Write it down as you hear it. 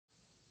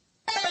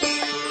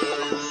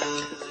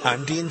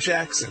I'm Dean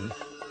Jackson.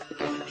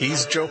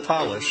 He's Joe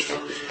Polish.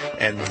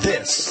 And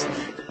this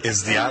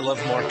is the I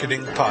Love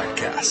Marketing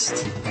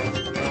Podcast.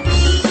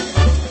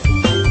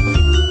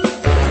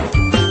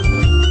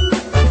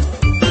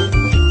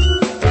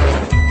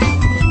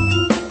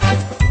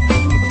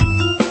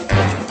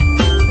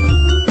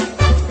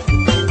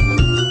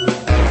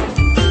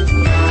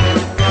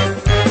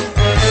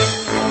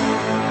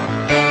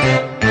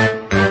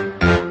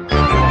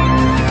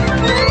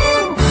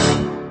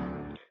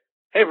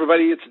 Hey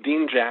everybody, it's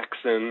Dean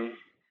Jackson.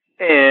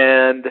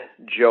 And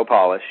Joe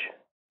Polish.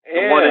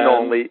 The one and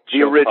only, the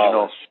Joe original.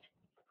 Polish.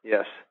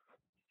 Yes.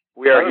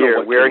 We are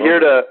here. We are here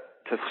to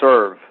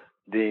serve,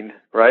 Dean,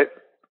 right?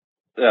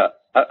 Yeah.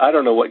 I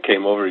don't know what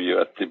came over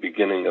you at the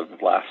beginning of the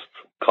last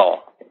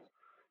call.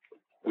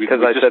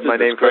 Because I said my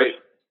name first?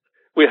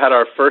 We had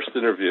our first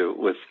interview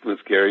with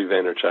Gary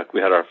Vaynerchuk.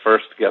 We had our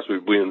first guest.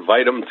 We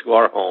invite him to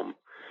our home.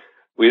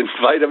 We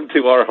invite him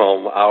to our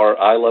home, our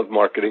I Love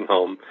Marketing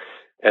home.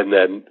 And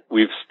then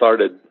we've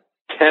started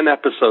 10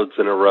 episodes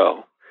in a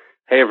row.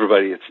 Hey,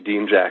 everybody, it's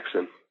Dean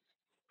Jackson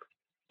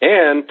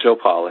and Joe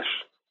Polish.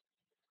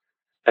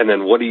 And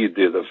then what do you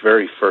do the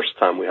very first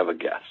time we have a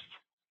guest?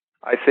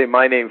 I say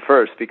my name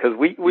first because are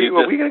we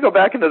going to go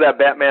back into that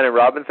Batman and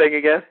Robin thing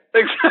again?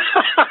 Do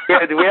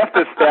we have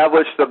to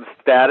establish some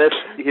status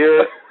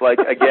here? Like,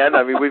 again,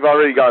 I mean, we've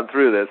already gone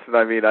through this. And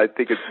I mean, I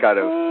think it's kind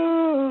of...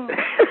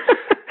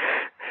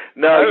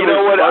 No, you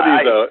know what?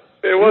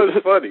 It was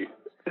funny.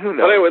 Who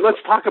knows? But anyway,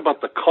 let's talk about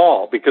the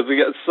call because we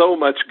got so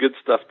much good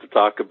stuff to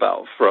talk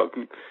about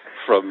from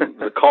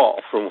the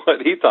call, from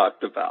what he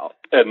talked about.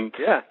 And,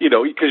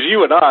 because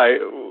you and I,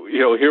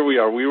 here we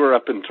are. We were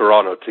up in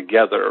Toronto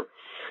together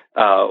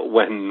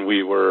when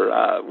we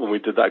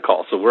did that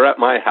call. So we're at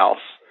my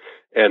house,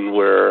 and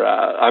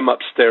I'm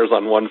upstairs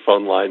on one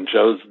phone line.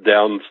 Joe's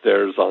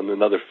downstairs on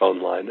another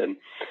phone line. And,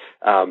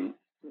 and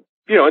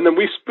then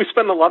we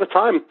spent a lot of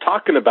time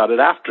talking about it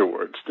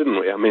afterwards, didn't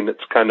we? I mean,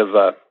 it's kind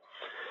of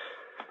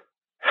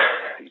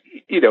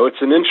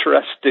it's an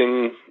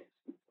interesting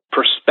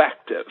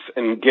perspective,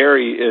 and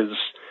Gary is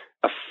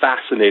a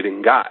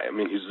fascinating guy. I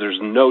mean, there's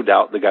no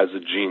doubt the guy's a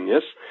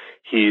genius.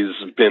 He's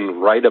been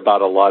right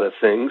about a lot of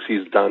things.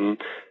 He's done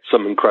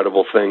some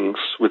incredible things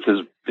with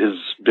his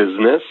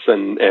business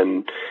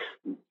and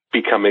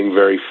becoming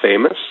very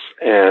famous.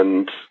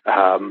 And,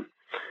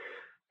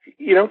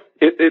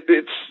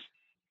 it's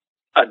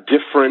a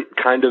different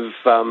kind of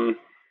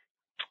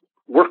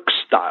work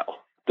style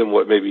than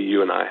what maybe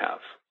you and I have.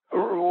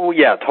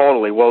 Yeah,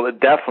 totally. Well,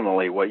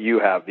 definitely what you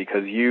have,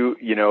 because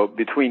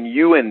between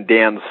you and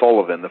Dan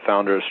Sullivan, the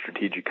founder of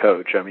Strategic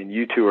Coach, I mean,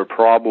 you two are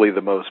probably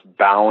the most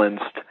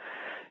balanced,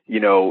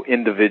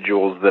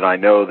 individuals that I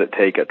know that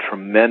take a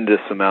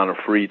tremendous amount of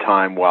free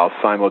time while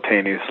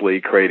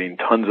simultaneously creating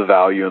tons of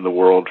value in the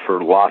world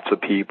for lots of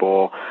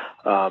people,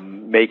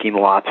 making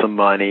lots of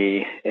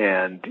money,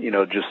 and,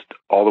 just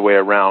all the way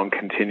around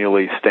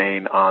continually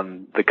staying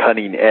on the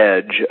cutting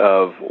edge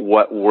of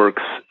what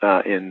works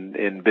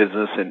in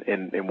business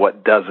and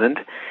what doesn't.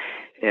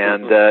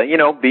 And,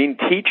 being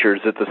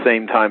teachers at the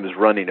same time as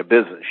running a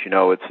business.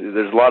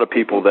 There's a lot of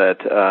people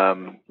that,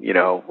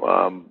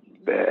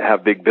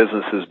 have big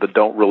businesses but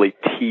don't really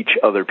teach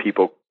other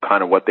people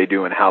kind of what they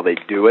do and how they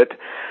do it.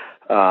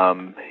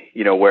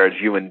 Whereas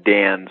you and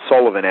Dan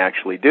Sullivan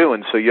actually do.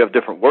 And so you have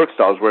different work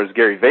styles, whereas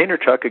Gary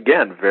Vaynerchuk,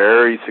 again,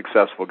 very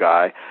successful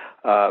guy,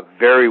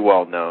 very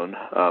well known,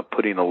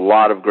 putting a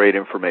lot of great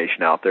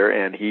information out there.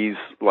 And he's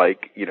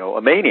like,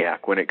 a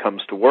maniac when it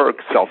comes to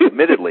work,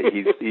 self-admittedly.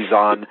 he's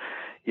on,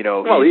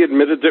 Well, he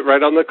admitted it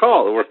right on the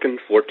call, working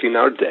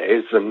 14-hour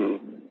days and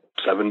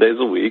 7 days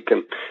a week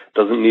and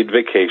doesn't need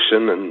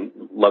vacation and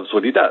loves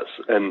what he does.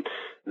 And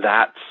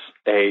that's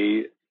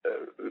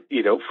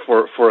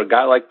for a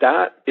guy like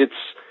that, it's,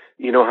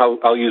 how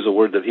I'll use a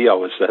word that he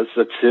always says,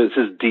 that's his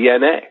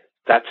DNA.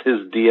 That's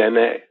his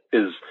DNA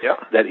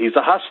that he's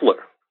a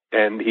hustler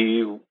and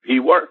he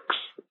works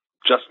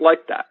just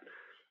like that.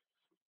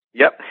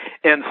 Yep.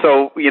 And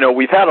so,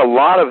 we've had a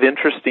lot of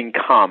interesting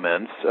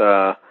comments.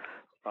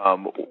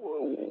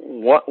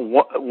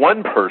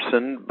 One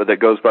person that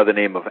goes by the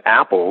name of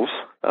Apples,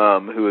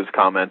 who has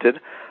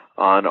commented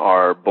on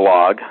our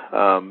blog,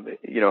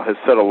 has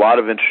said a lot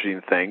of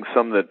interesting things,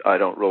 some that I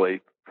don't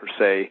really per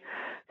se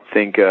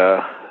think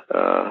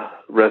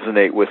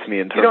resonate with me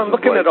in terms of... I'm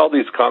looking at all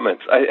these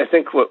comments. I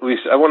think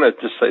I want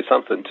to just say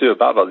something, too,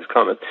 about all these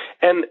comments.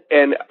 And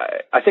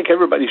I think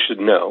everybody should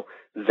know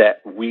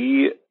that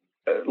we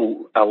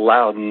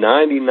allow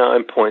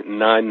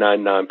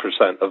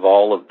 99.999% of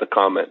all of the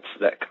comments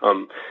that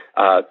come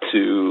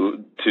to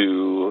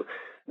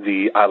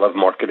the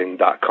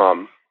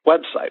ilovemarketing.com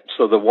website.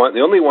 So the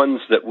only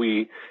ones that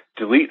we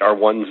delete are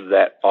ones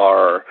that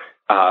are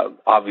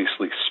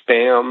obviously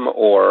spam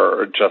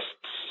or just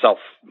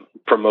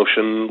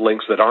self-promotion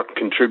links that aren't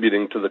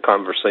contributing to the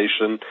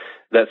conversation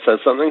that says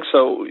something.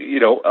 So,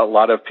 a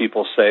lot of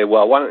people say,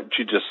 well, why don't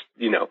you just,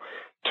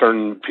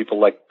 turn people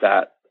like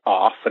that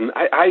off? And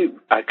I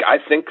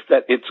think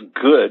that it's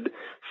good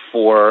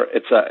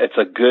it's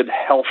a good,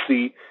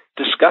 healthy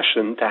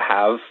discussion to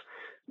have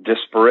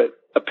disparate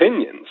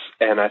opinions.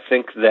 And I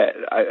think that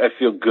I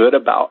feel good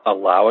about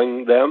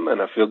allowing them,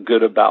 and I feel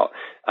good about,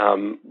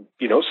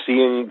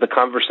 seeing the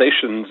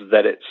conversations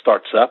that it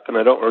starts up. And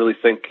I don't really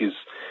think he's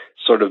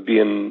sort of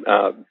being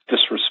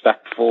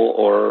disrespectful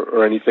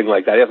or anything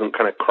like that. He hasn't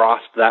kind of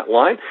crossed that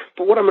line.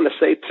 But what I'm going to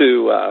say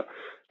to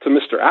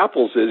Mr.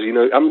 Apples is,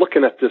 I'm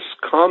looking at this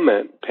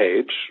comment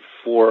page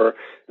for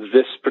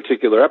this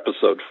particular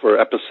episode, for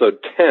episode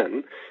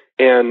 10,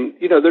 and,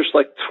 there's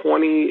like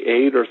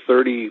 28 or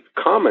 30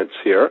 comments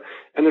here,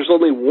 and there's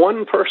only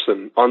one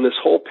person on this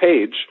whole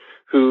page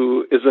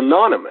who is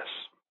anonymous.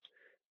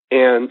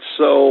 And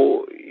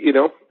so,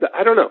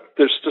 I don't know.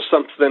 There's just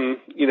something,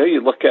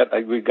 you look at,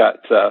 we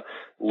got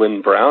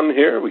Lynn Brown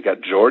here, we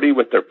got Jordy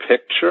with their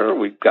picture,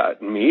 we've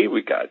got me,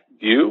 we got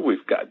you,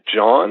 we've got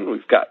John,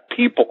 we've got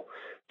people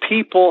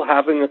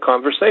having a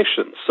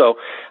conversation. So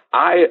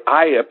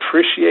I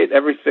appreciate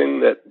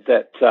everything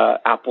that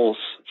Apples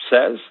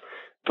says,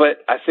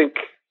 but I think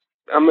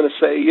I'm going to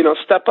say,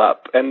 step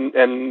up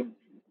and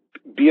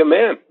be a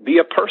man, be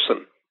a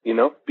person,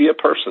 be a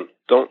person.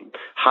 Don't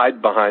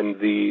hide behind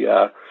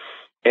the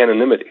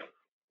anonymity.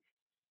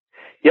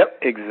 Yep,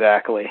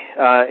 exactly.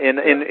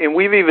 And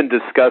we've even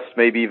discussed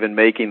maybe even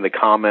making the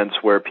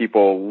comments where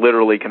people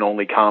literally can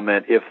only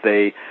comment if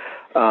they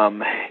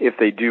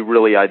do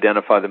really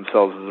identify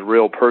themselves as a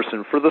real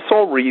person, for the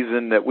sole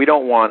reason that we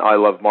don't want I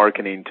Love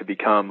Marketing to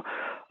become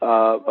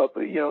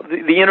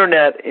the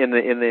internet in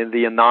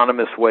the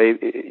anonymous way.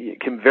 It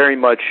can very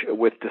much,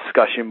 with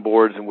discussion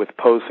boards and with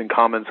posts and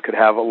comments, could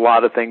have a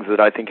lot of things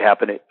that I think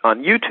happen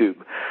on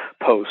YouTube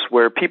posts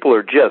where people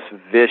are just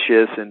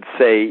vicious and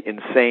say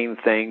insane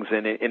things,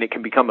 and it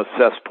can become a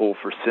cesspool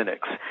for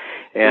cynics.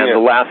 And the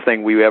last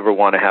thing we ever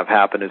want to have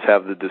happen is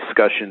have the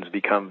discussions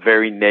become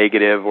very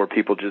negative, or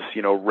people just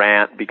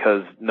rant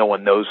because no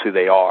one knows who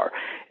they are.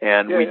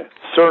 And we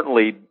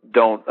certainly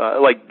don't,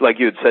 like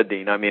you had said,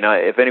 Dean. I mean,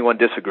 if anyone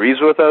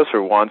disagrees with us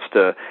or wants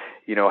to,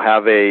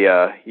 have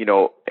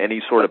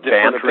any sort of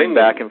bantering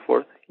back and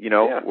forth,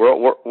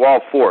 we're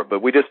all for it.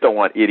 But we just don't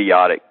want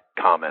idiotic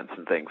comments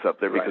and things up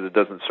there because it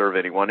doesn't serve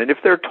anyone. And if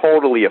they're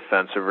totally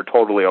offensive or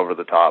totally over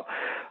the top,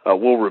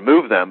 we'll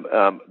remove them.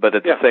 But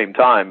at the same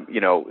time,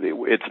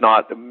 it's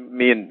not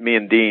me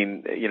and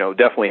Dean,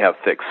 definitely have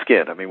thick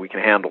skin. I mean, we can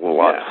handle a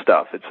lot of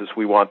stuff. It's just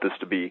we want this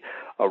to be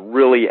a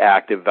really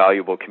active,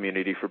 valuable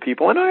community for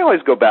people. And I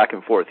always go back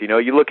and forth.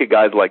 You look at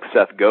guys like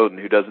Seth Godin,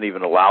 who doesn't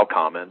even allow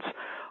comments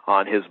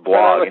on his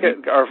blog.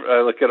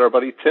 I look at our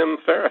buddy Tim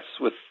Ferriss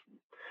with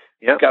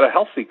got a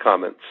healthy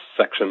comments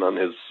section on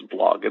his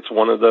blog. It's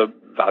one of the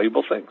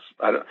valuable things.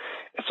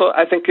 So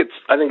I think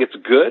it's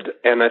good,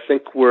 and I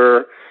think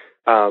we're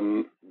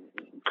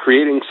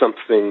creating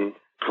something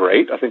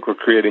great. I think we're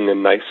creating a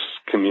nice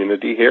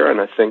community here, and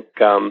I think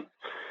I'm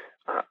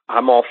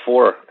all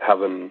for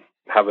having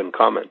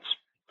comments.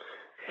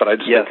 But I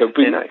just think it would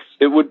be nice.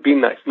 It would be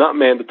nice, not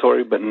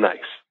mandatory, but nice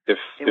if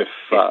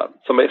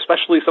somebody,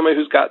 especially somebody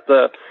who's got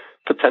the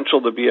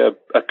potential to be a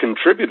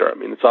contributor. I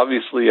mean, it's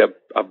obviously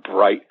a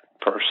bright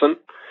person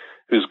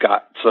who's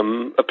got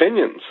some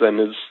opinions and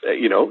is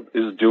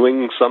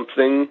doing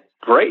something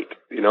great.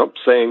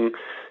 Saying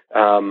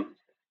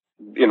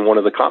in one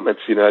of the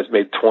comments, I've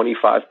made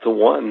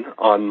 25-1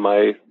 on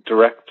my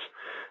direct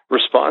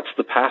response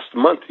the past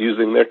month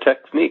using their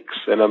techniques,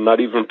 and I'm not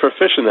even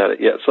proficient at it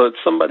yet. So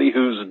it's somebody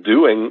who's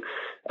doing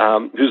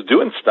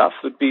stuff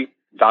that'd be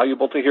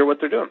valuable to hear what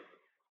they're doing.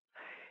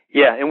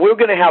 Yeah, and we're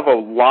going to have a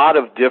lot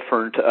of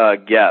different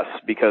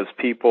guests because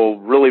people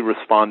really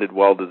responded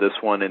well to this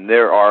one, and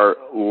there are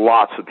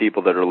lots of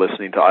people that are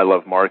listening to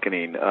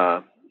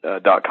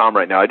ilovemarketing.com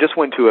right now. I just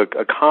went to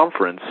a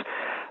conference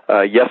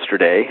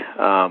yesterday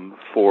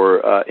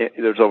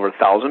there's over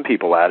 1,000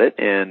 people at it,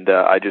 and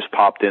I just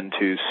popped in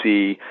to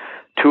see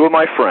two of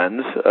my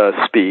friends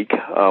speak.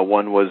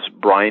 One was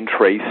Brian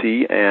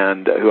Tracy,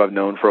 and who I've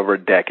known for over a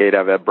decade.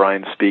 I've had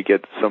Brian speak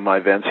at some of my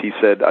events. He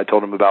said, I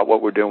told him about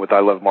what we're doing with I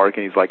Love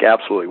Marketing. He's like,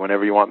 absolutely.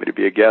 Whenever you want me to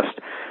be a guest,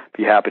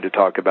 be happy to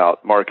talk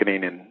about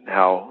marketing and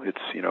how it's,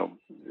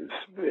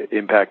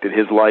 impacted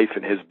his life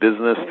and his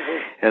business.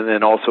 And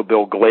then also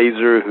Bill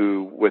Glazer,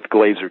 who with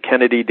Glazer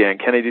Kennedy, Dan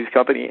Kennedy's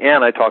company.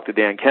 And I talked to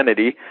Dan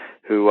Kennedy,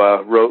 who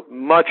wrote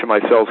much of my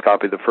sales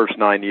copy the first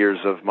 9 years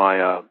of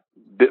my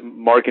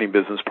marketing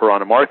business,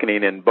 Piranha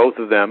Marketing, and both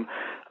of them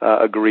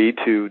agreed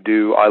to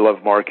do I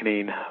Love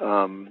Marketing,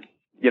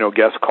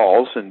 guest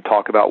calls and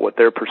talk about what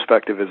their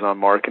perspective is on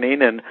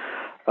marketing. And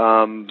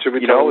should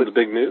we tell them the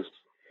big news?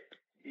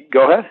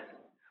 Go ahead.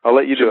 I'll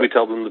let you do it. Should we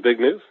tell them the big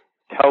news?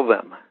 Tell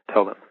them.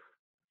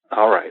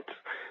 All right.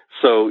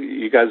 So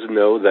you guys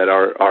know that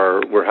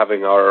we're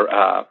having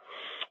our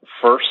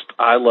first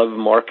I Love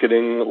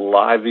Marketing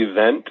live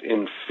event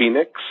in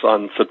Phoenix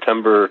on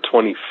September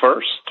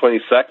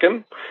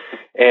 22nd.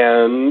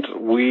 And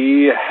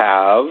we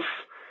have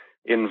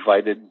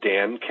invited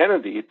Dan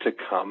Kennedy to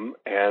come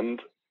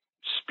and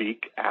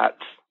speak at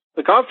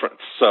the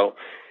conference. So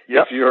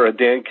if you're a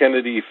Dan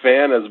Kennedy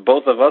fan, as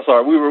both of us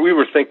are, we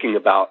were thinking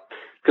about,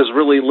 because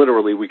really,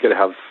 literally, we could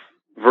have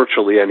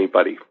virtually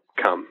anybody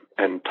come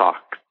and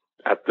talk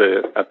at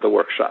the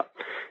workshop.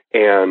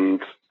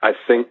 And I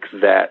think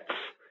that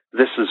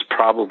this is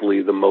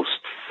probably the most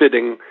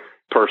fitting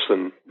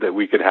person that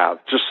we could have,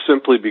 just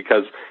simply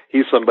because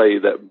he's somebody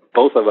that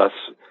both of us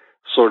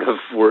sort of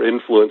were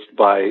influenced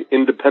by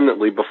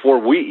independently before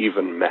we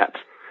even met,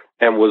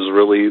 and was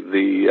really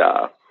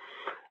the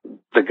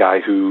guy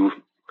who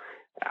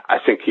I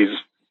think he's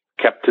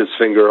kept his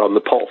finger on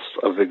the pulse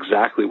of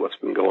exactly what's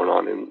been going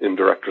on in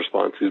direct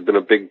response. He's been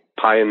a big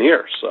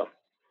pioneer, so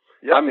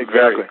yeah, I'm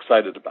very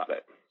excited about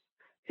it.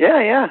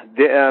 Yeah.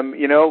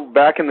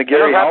 Back in the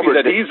Gary I'm happy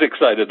Halbert, that he's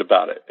excited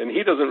about it, and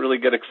he doesn't really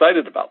get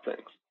excited about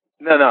things.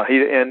 No.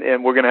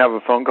 And we're going to have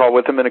a phone call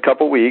with him in a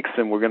couple weeks,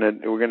 and we're going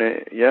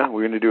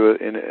to do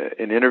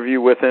an interview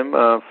with him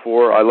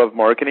for I Love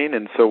Marketing,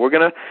 and so we're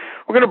going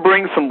to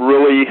bring some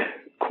really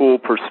cool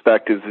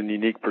perspectives and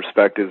unique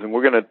perspectives, and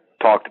we're going to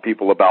talk to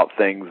people about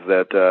things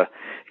that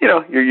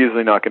you're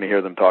usually not going to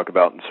hear them talk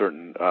about in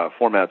certain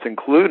formats,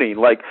 including,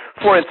 like,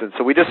 for instance,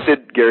 so we just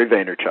did Gary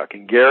Vaynerchuk,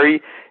 and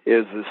Gary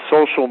is a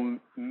social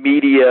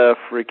media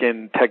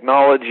freaking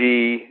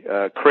technology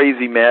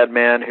crazy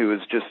madman who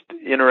is just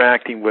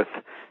interacting with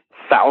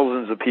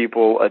thousands of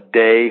people a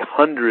day,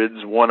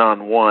 hundreds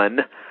one-on-one,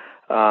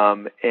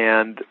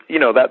 and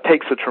that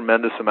takes a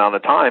tremendous amount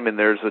of time, and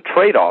there's a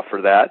trade-off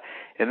for that.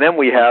 And then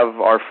we have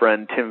our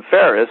friend Tim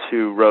Ferriss,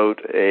 who wrote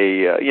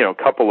a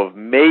couple of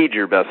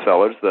major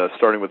bestsellers,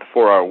 starting with the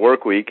 4-Hour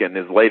Workweek and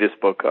his latest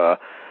book, The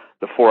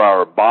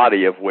 4-Hour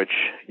Body, of which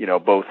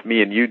both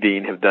me and you,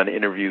 Dean, have done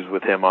interviews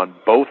with him on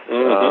both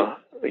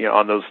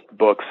on those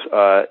books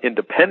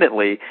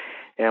independently.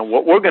 And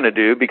what we're going to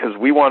do, because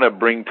we want to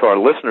bring to our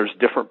listeners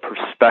different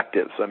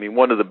perspectives. I mean,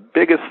 one of the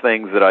biggest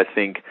things that I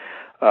think,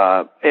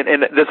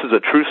 and this is a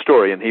true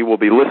story, and he will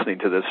be listening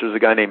to this. There's a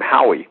guy named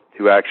Howie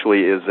who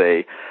actually is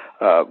a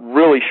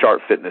really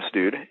sharp fitness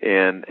dude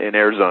in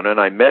Arizona, and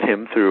I met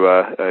him through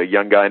a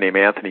young guy named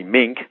Anthony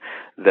Mink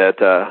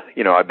that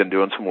I've been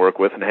doing some work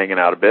with and hanging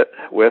out a bit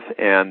with,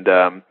 and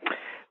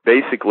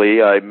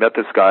basically I met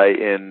this guy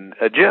in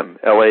a gym,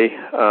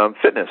 LA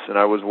Fitness, and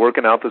I was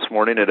working out this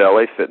morning at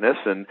LA Fitness,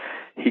 and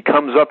he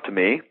comes up to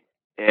me,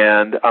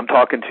 and I'm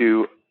talking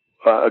to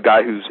a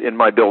guy who's in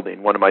my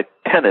building, one of my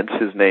tenants.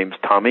 His name's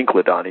Tom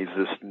Inkledon. He's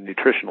this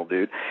nutritional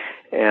dude,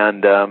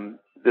 and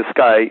this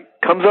guy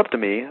comes up to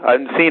me. I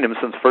hadn't seen him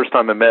since the first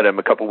time I met him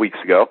a couple weeks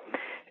ago,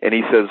 and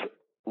he says,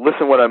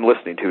 "Listen what I'm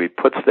listening to." He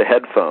puts the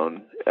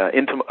headphone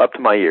up to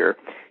my ear,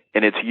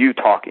 and it's you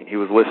talking. He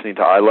was listening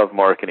to I Love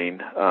Marketing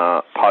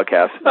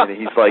podcast, and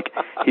he's like,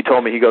 he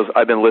told me, he goes,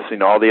 "I've been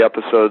listening to all the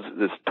episodes.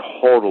 This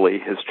totally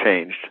has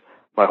changed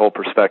my whole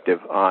perspective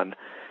on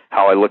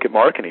how I look at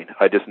marketing.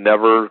 I just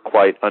never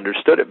quite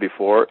understood it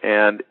before,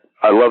 and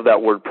I love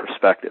that word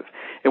perspective."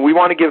 And we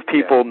want to give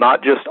people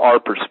not just our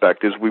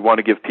perspectives, we want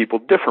to give people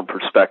different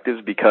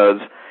perspectives, because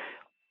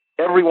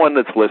everyone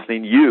that's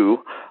listening,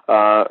 you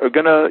are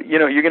gonna,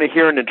 you're gonna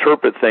hear and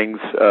interpret things,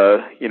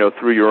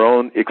 through your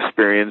own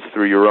experience,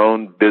 through your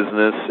own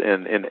business,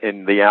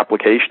 and the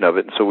application of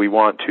it. And so we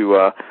want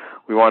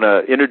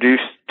to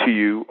introduce to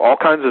you all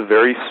kinds of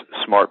very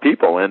smart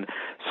people. And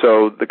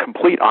so the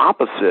complete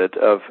opposite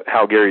of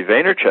how Gary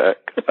Vaynerchuk,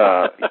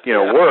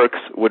 works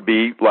would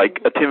be like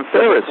a Tim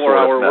Ferriss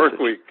 4-Hour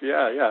Workweek.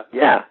 Yeah.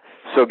 Yeah.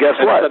 So guess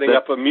what? Setting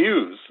up a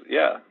muse.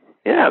 Yeah.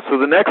 Yeah. So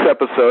the next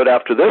episode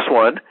after this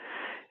one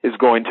is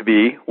going to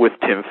be with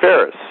Tim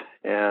Ferriss.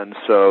 And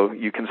so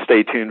you can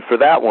stay tuned for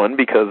that one,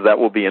 because that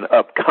will be an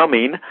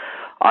upcoming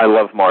I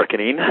Love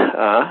Marketing,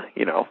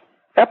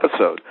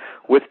 episode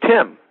with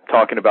Tim,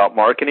 talking about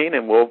marketing,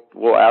 and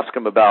we'll ask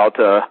him about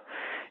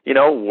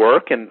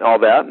work and all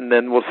that, and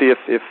then we'll see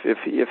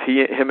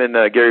if him and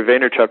Gary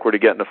Vaynerchuk were to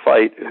get in a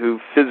fight, who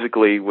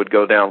physically would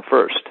go down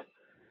first.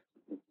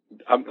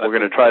 We're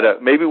going to try to,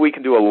 maybe we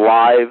can do a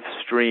live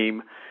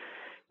stream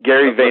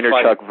Gary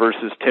Vaynerchuk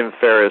versus Tim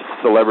Ferriss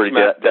celebrity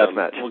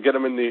deathmatch. We'll get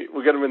him in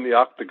the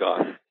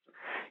octagon.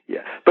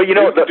 Yeah, but we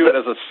could do it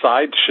as a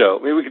sideshow.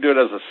 Maybe we could do it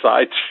as a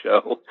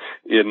sideshow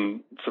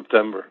in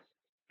September.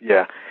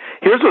 Yeah.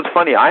 Here's what's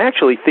funny. I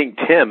actually think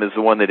Tim is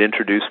the one that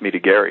introduced me to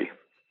Gary.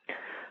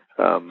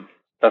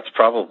 That's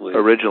probably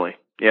originally.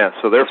 Yeah,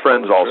 so they're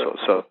friends also.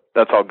 True. So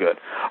that's all good.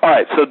 All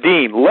right, so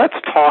Dean, let's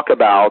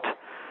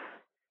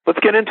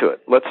get into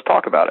it. Let's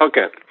talk about it.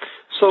 Okay.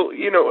 So,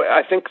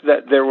 I think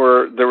that there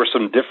were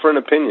some different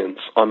opinions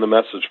on the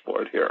message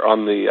board here,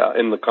 on the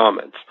in the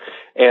comments.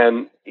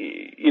 And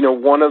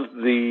one of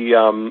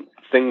the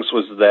things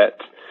was that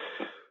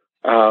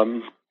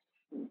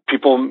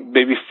people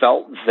maybe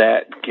felt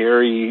that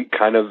Gary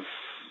kind of,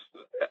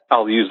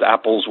 I'll use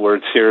Apple's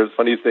words here. The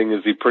funny thing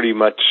is he pretty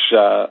much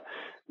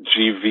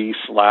GV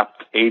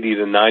slapped 80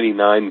 to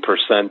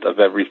 99% of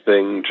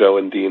everything Joe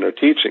and Dean are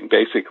teaching.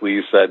 Basically,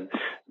 he said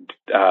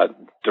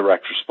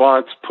direct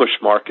response, push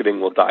marketing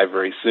will die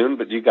very soon,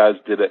 but you guys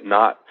did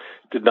not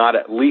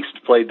at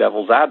least play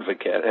devil's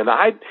advocate. And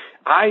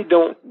I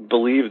don't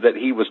believe that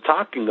he was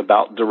talking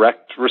about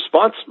direct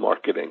response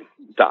marketing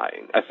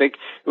dying. I think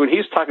when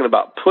he's talking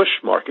about push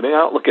marketing, I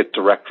don't look at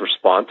direct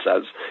response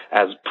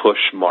as push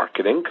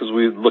marketing, because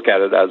we look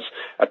at it as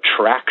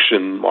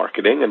attraction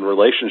marketing and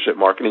relationship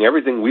marketing.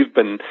 Everything we've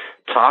been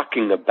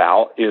talking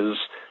about is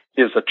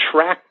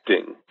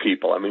attracting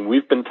people. I mean,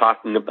 we've been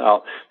talking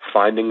about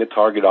finding a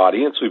target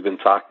audience. We've been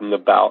talking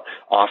about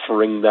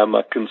offering them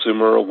a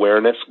consumer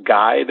awareness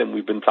guide, and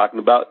we've been talking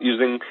about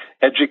using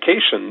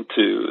education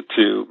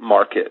to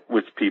market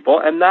with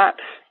people. And that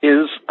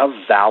is a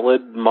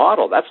valid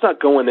model. That's not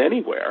going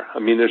anywhere. I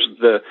mean, there's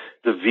the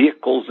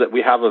vehicles that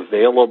we have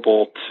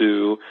available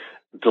to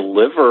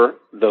deliver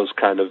those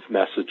kind of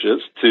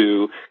messages,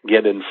 to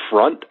get in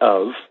front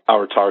of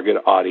our target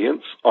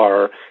audience,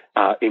 are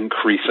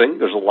increasing.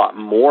 There's a lot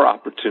more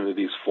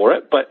opportunities for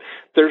it, but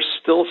there's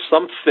still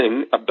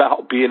something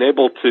about being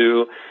able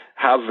to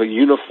have a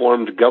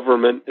uniformed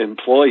government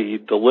employee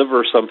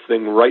deliver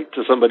something right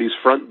to somebody's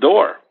front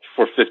door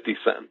for 50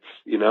 cents,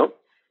 you know?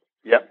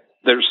 Yep.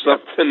 There's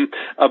something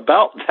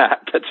about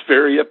that that's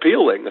very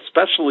appealing,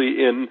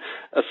 especially in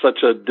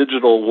such a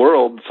digital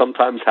world.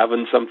 Sometimes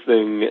having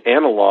something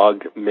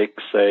analog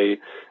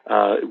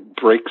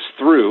breaks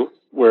through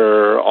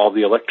where all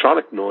the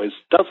electronic noise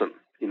doesn't.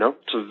 You know,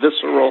 it's a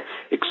visceral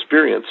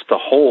experience to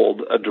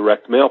hold a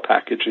direct mail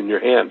package in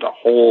your hand, to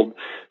hold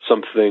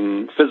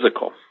something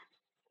physical.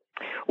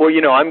 Well,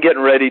 you know, I'm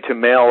getting ready to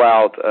mail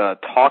out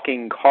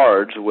talking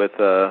cards with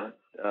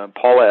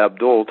Paula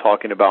Abdul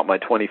talking about my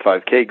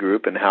 25K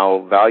group and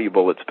how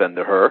valuable it's been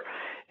to her.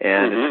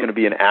 And it's going to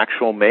be an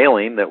actual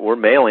mailing that we're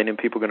mailing, and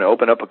people are going to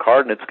open up a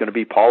card, and it's going to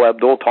be Paula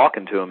Abdul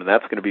talking to them, and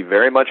that's going to be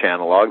very much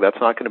analog. That's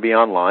not going to be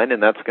online,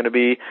 and that's going to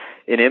be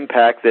an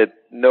impact that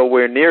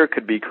nowhere near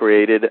could be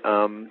created,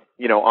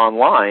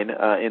 online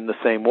in the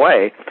same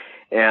way.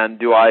 And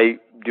do I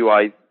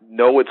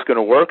know it's going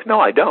to work? No,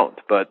 I don't.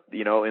 But,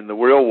 you know, in the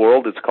real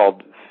world, it's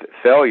called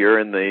failure.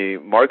 In the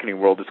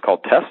marketing world, it's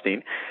called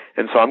testing.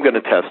 And so I'm going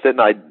to test it,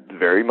 and I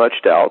very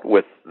much doubt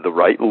with the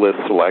right list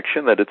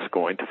selection that it's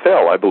going to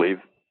fail. I believe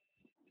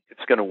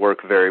it's going to work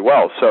very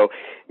well. So,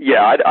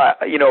 yeah,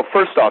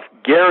 first off,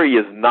 Gary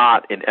is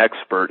not an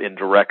expert in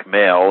direct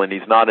mail, and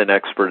he's not an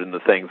expert in the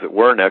things that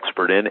we're an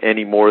expert in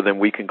any more than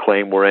we can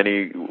claim we're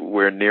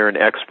anywhere near an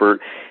expert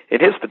in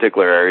his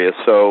particular area.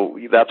 So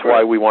that's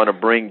why we want to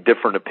bring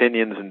different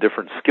opinions and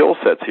different skill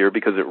sets here,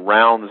 because it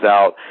rounds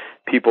out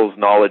people's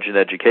knowledge and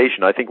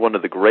education. I think one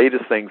of the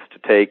greatest things to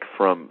take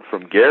from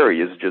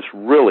Gary is just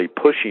really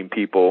pushing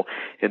people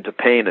into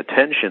paying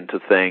attention to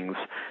things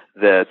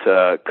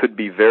that could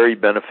be very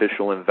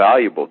beneficial and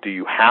valuable. Do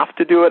you have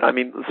to do it? I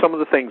mean, some of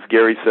the things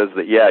Gary says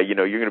that, you're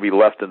going to be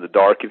left in the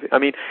dark.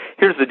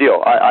 Here's the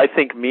deal. I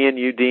think me and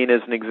you, Dean,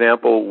 as an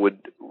example,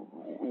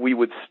 we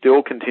would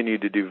still continue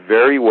to do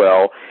very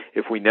well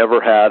if we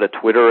never had a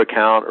Twitter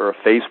account or a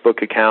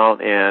Facebook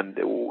account and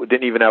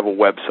didn't even have a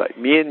website.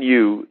 Me and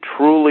you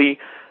truly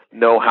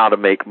know how to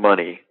make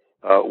money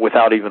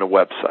without even a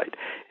website.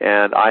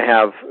 And I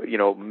have,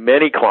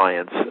 many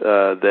clients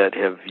that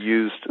have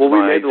used. Well,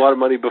 we made a lot of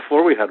money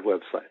before we had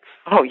websites.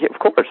 Oh, yeah, of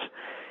course.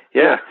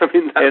 Yeah. I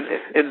mean,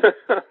 and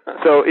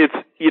so it's,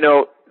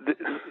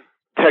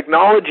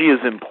 technology is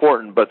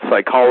important, but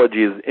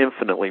psychology is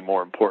infinitely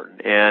more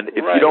important. And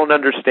if you don't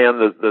understand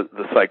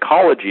the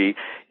psychology,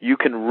 you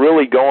can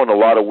really go on a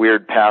lot of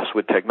weird paths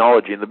with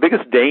technology. And the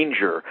biggest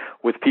danger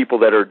with people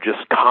that are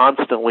just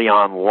constantly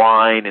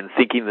online and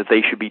thinking that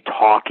they should be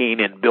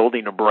talking and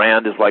building a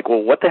brand is like,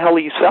 well, what the hell are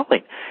you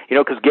selling?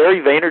 Because Gary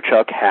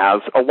Vaynerchuk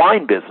has a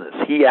wine business.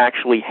 He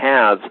actually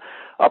has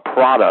a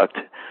product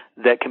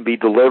that can be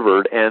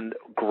delivered and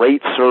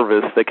great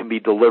service that can be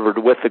delivered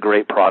with a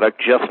great product,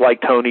 just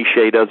like Tony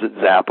Hsieh does at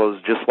Zappos,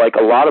 just like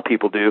a lot of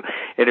people do.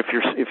 And if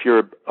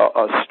you're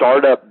a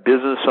startup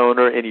business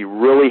owner and you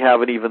really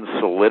haven't even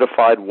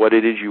solidified what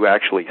it is you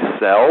actually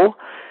sell,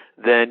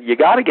 then you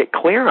got to get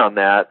clear on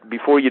that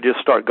before you just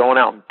start going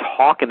out and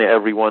talking to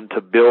everyone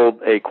to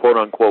build a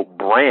quote-unquote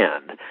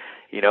brand.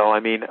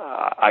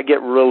 I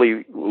get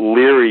really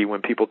leery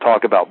when people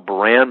talk about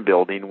brand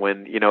building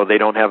when, they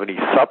don't have any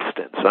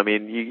substance. I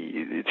mean,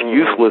 it's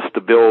useless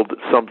to build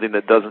something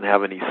that doesn't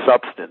have any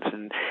substance.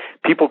 And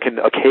people can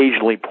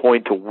occasionally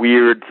point to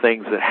weird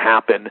things that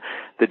happen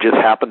that just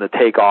happen to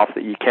take off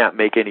that you can't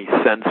make any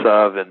sense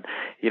of. And,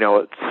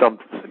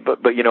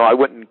 I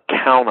wouldn't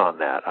count on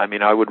that. I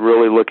mean, I would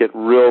really look at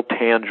real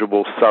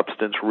tangible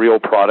substance, real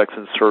products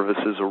and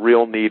services, a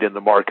real need in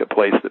the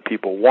marketplace that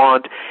people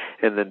want,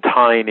 and then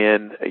tying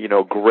in,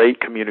 great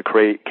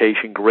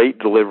communication, great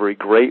delivery,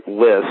 great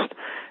list.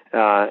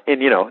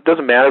 It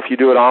doesn't matter if you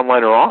do it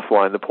online or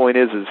offline. The point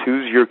is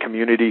who's your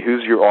community,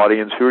 who's your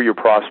audience, who are your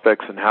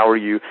prospects, and how are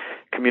you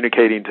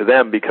communicating to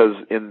them? Because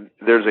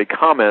there's a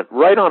comment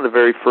right on the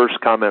very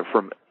first comment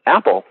from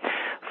Apple,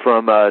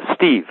 from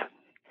Steve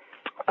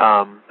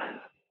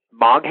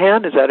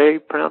Moghan. Is that how you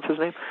pronounce his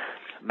name?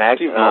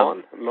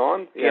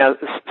 Mon? Yeah,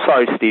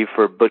 sorry, Steve,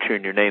 for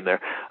butchering your name there.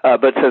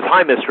 But it says,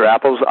 "Hi, Mr.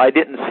 Apples. I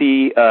didn't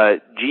see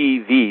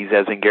GV's,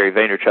 as in Gary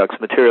Vaynerchuk's,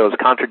 materials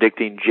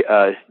contradicting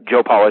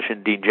Joe Polish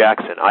and Dean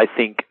Jackson. I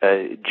think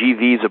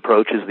GV's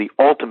approach is the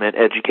ultimate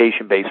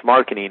education-based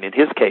marketing. In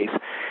his case,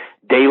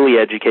 daily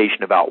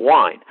education about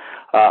wine.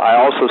 I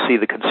also see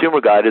the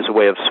consumer guide as a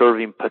way of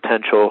serving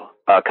potential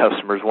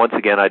customers. Once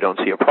again, I don't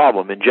see a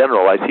problem. In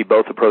general, I see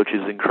both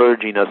approaches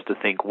encouraging us to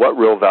think what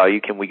real value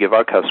can we give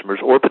our customers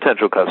or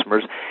potential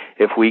customers.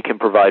 If we can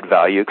provide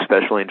value,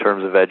 especially in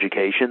terms of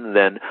education,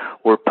 then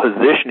we're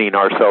positioning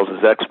ourselves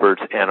as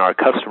experts, and our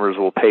customers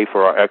will pay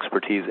for our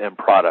expertise and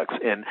products."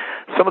 And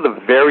some of the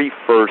very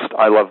first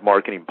I Love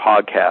Marketing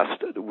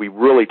podcast, we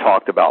really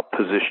talked about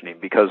positioning,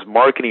 because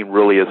marketing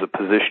really is a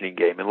positioning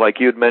game. And like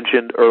you had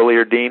mentioned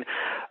earlier, Dean,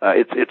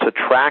 it's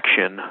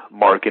attraction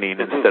marketing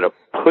instead of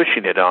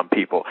pushing it on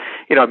people.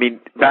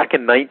 Back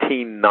in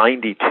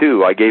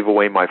 1992, I gave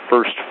away my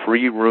first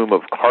free room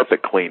of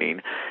carpet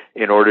cleaning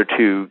in order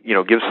to,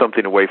 give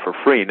something away for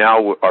free.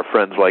 Now our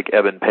friends like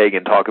Eben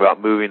Pagan talk about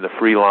moving the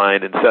free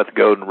line, and Seth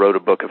Godin wrote a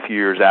book a few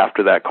years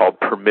after that called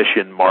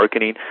Permission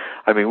Marketing.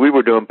 We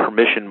were doing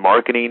permission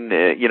marketing,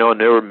 and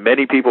there were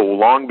many people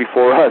long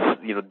before us,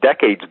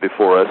 decades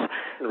before us,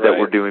 that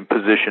were doing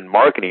position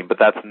marketing, but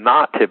that's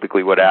not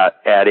typically what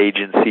ad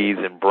agencies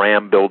and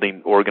brand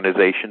building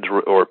organizations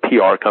or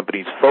PR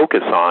companies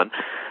focus on.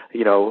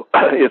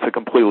 It's a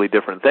completely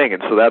different thing.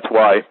 And so that's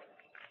why,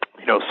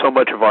 so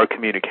much of our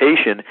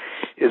communication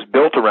is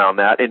built around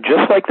that. And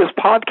just like this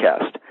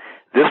podcast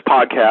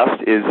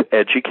is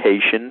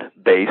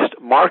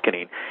education-based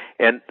marketing.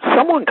 And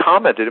someone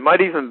commented, it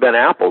might even have been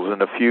Apples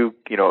in a few,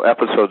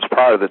 episodes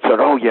prior, that said,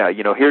 "Oh yeah,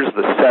 here's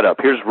the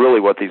setup. Here's really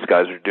what these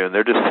guys are doing.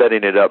 They're just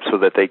setting it up so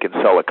that they can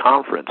sell a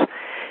conference."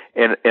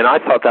 And I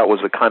thought that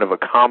was a kind of a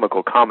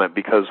comical comment,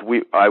 because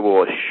I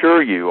will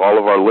assure you, all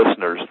of our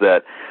listeners,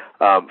 that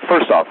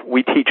first off,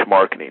 we teach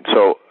marketing.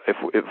 So if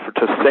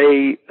to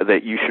say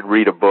that you should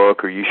read a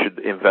book or you should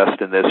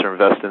invest in this or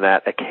invest in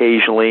that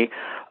occasionally,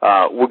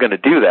 we're going to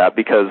do that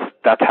because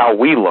that's how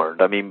we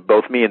learned.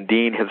 Both me and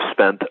Dean have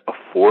spent a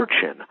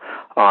fortune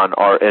on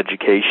our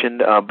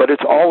education, but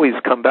it's always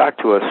come back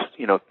to us,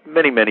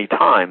 many, many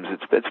times.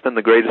 It's been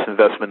the greatest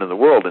investment in the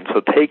world. And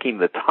so taking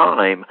the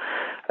time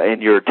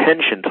and your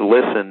attention to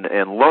listen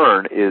and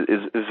learn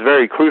is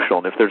very crucial.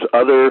 And if there's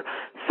other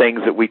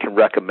things that we can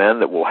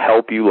recommend that will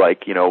help you,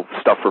 like,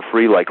 stuff for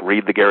free, like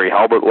read the Gary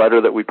Halbert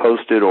letter that we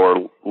posted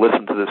or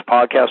listen to this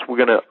podcast, we're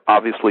going to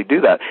obviously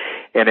do that.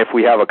 And if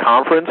we have a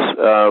conference,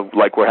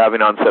 like we're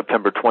having on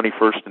September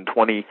 21st and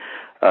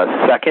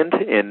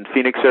 22nd in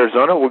Phoenix,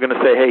 Arizona, we're going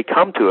to say, hey,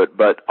 come to it.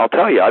 But I'll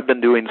tell you, I've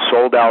been doing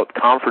sold-out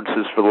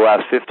conferences for the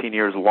last 15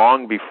 years,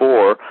 long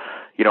before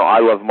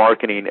I Love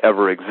Marketing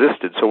ever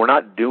existed. So we're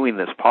not doing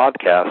this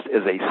podcast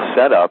as a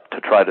setup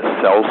to try to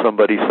sell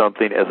somebody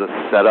something, as a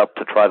setup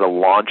to try to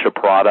launch a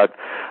product.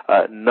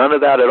 None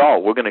of that at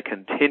all. We're going to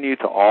continue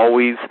to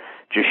always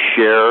just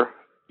share,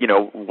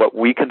 what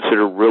we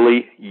consider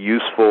really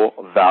useful,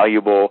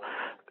 valuable,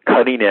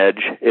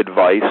 cutting-edge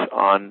advice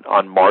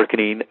on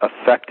marketing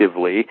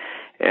effectively.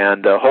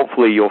 And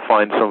hopefully you'll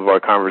find some of our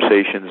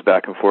conversations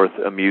back and forth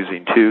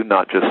amusing too,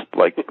 not just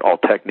like all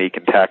technique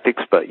and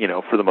tactics, but,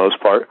 for the most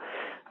part.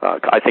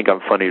 I think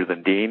I'm funnier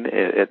than Dean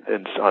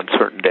on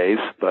certain days,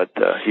 but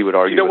he would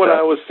argue. What that. I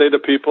always say to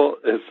people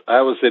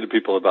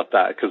about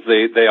that, because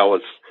they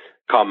always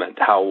comment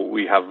how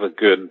we have a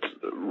good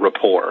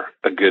rapport,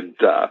 a good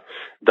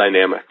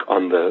dynamic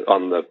on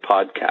the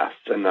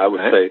podcast, and I would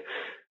say,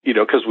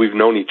 because we've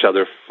known each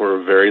other for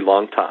a very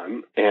long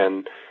time,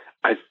 and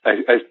I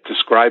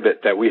describe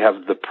it that we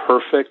have the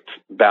perfect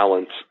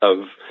balance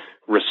of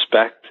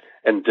respect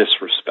and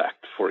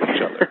disrespect for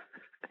each other.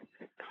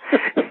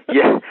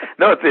 Yeah,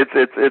 no, it's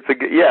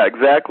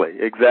exactly.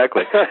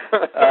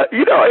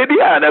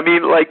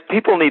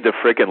 People need to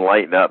frickin'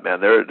 lighten up,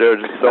 man.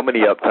 There's so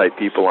many uptight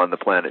people on the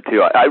planet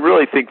too. I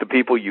really think the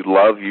people you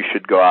love, you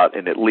should go out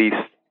and at least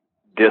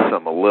diss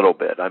them a little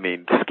bit.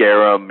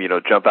 Scare them,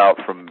 jump out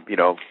from,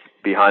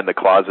 behind the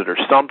closet or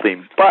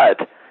something,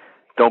 but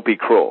don't be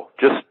cruel.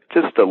 Just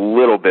a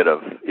little bit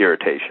of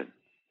irritation.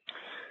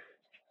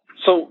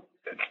 So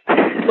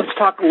let's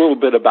talk a little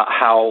bit about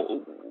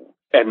how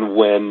and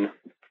when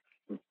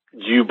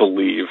you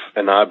believe,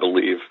 and I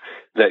believe,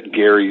 that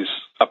Gary's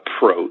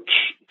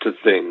approach to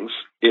things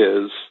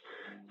is,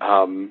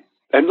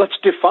 and let's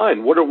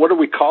define, what are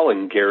we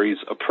calling Gary's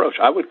approach?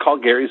 I would call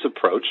Gary's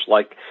approach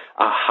like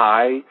a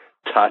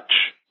high-touch,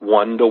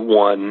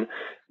 one-to-one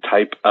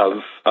type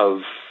of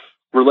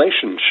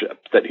relationship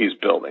that he's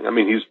building.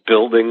 He's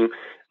building,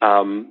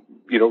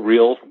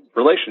 real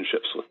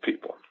relationships with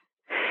people.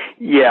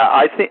 Yeah,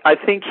 I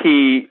think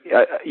he,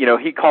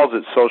 he calls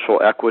it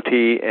social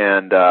equity,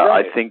 and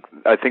right.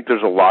 I think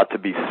there's a lot to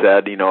be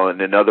said,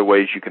 and in other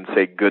ways you can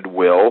say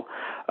goodwill.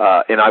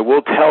 And I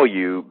will tell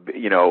you,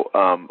 you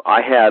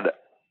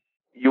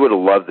would have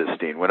loved this,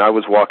 Dean. When I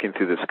was walking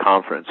through this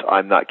conference,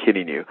 I'm not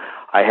kidding you,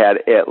 I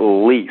had at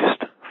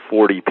least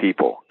 40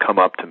 people come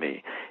up to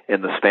me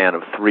in the span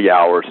of 3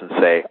 hours and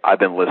say, I've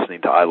been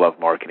listening to I Love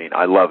Marketing.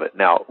 I love it.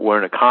 Now, we're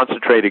in a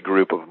concentrated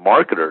group of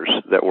marketers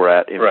that were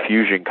at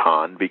Infusion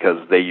Con because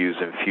they use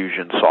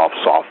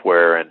Infusionsoft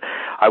software, and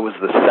I was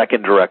the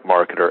second direct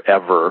marketer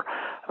ever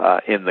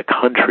in the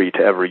country to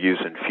ever use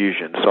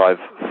Infusion. So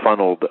I've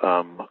funneled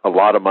a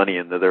lot of money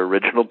into their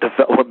original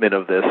development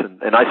of this,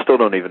 and I still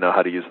don't even know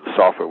how to use the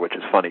software, which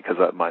is funny because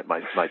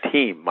my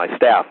team, my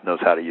staff knows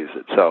how to use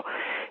it. So,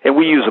 and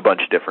we use a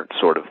bunch of different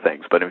sort of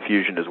things, but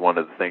Infusion is one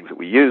of the things that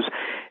we use.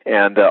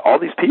 And all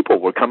these people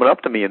were coming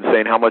up to me and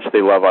saying how much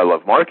they love I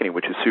Love Marketing,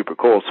 which is super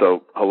cool.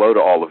 So hello to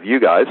all of you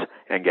guys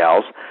and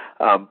gals.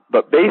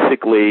 But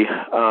basically,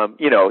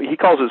 he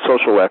calls it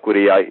social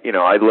equity.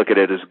 I look at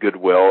it as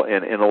goodwill.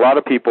 And a lot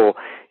of people,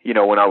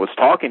 when I was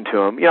talking to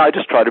them, I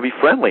just try to be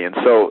friendly. And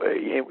so,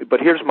 but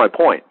here's my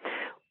point.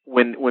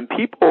 When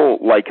people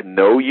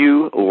know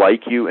you,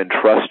 like you, and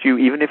trust you,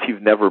 even if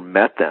you've never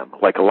met them,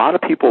 a lot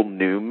of people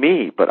knew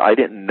me, but I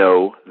didn't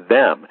know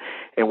them.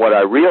 And what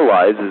I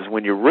realize is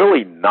when you're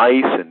really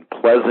nice and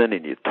pleasant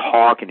and you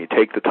talk and you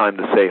take the time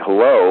to say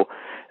hello,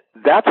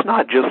 that's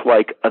not just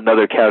like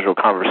another casual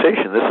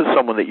conversation. This is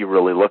someone that you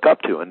really look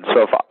up to. And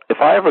so if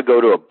I ever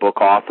go to a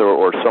book author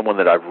or someone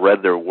that I've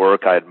read their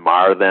work, I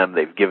admire them,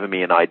 they've given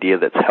me an idea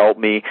that's helped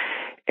me,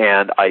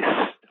 and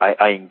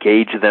I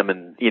engage them,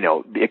 and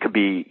it could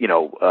be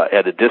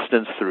at a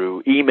distance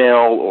through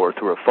email or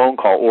through a phone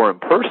call or in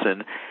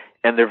person,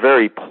 and they're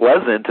very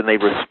pleasant and they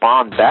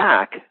respond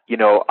back.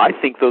 I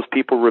think those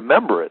people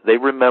remember it. They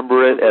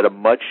remember it at a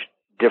much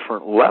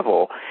different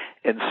level.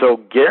 And so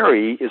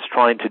Gary is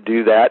trying to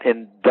do that,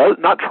 and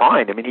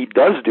he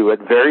does do it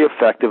very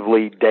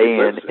effectively day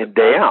in and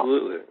day out.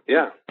 Absolutely,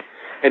 yeah.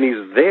 And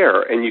he's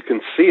there, and you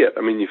can see it.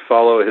 I mean, you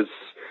follow his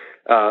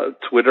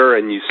Twitter,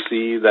 and you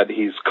see that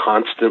he's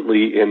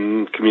constantly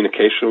in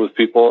communication with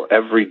people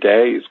every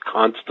day. He's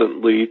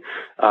constantly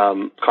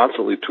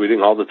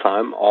tweeting all the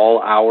time, all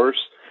hours,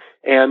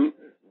 and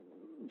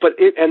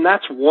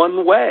that's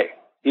one way.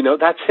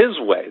 That's his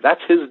way.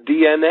 That's his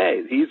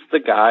DNA. He's the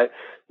guy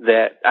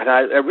and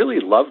I really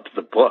loved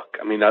the book.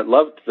 I mean, I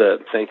loved the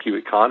Thank You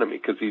Economy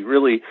because he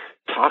really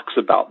talks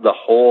about the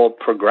whole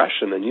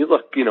progression. And you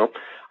look,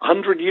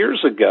 100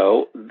 years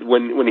ago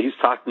when he's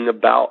talking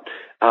about,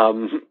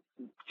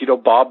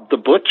 Bob the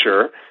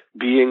Butcher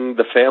being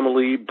the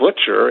family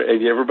butcher,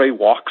 and everybody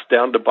walks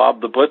down to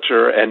Bob the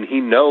Butcher, and he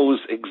knows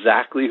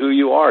exactly who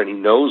you are, and he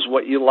knows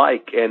what you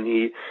like, and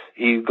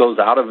he goes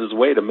out of his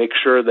way to make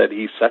sure that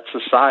he sets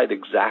aside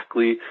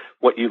exactly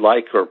what you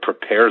like, or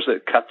prepares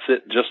it, cuts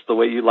it just the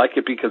way you like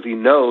it, because he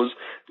knows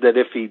that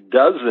if he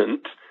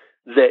doesn't,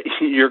 that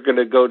you're going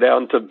to go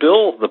down to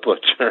Bill the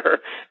Butcher,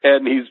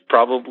 and he's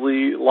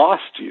probably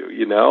lost you,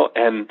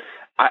 and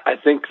I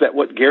think that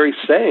what Gary's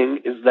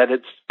saying is that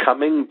it's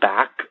coming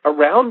back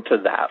around to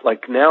that.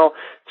 Like now,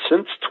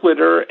 since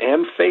Twitter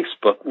and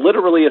Facebook,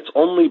 literally it's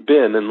only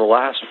been in the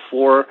last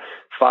 4-5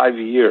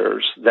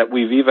 years that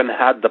we've even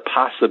had the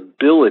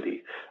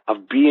possibility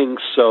of being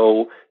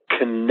so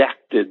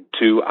connected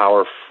to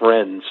our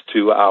friends,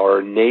 to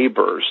our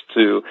neighbors,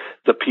 to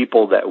the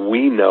people that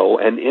we know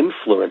and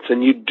influence.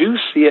 And you do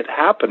see it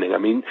happening. I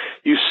mean,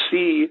 you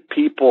see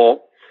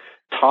people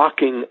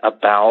talking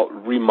about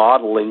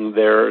remodeling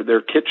their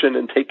kitchen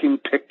and taking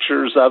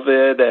pictures of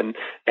it and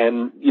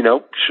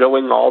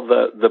showing all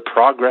the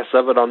progress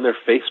of it on their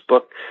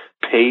Facebook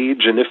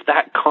page. And if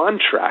that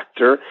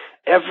contractor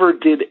ever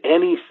did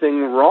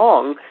anything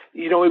wrong,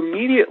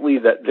 immediately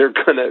that they're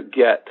going to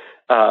get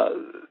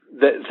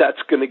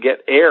that's going to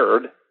get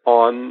aired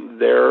on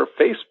their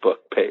Facebook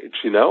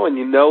page, and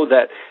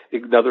that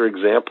another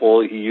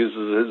example he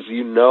uses is,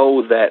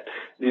 that,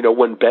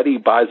 when Betty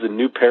buys a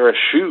new pair of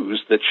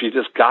shoes that she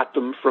just got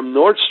them from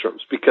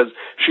Nordstrom's, because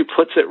she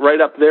puts it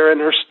right up there in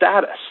her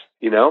status,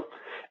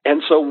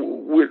 And so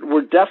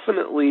we're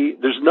definitely,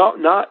 there's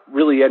not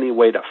really any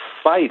way to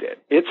fight it.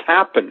 It's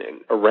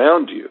happening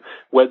around you,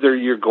 whether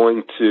you're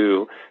going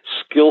to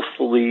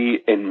skillfully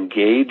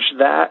engage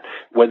that,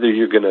 whether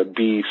you're going to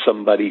be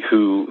somebody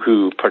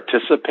who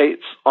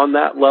participates on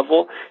that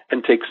level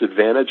and takes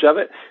advantage of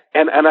it.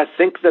 And I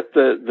think that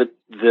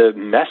the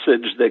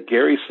message that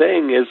Gary's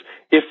saying is,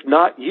 if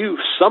not you,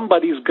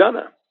 somebody's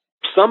gonna.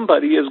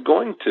 Somebody is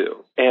going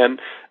to, and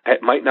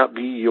it might not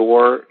be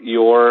your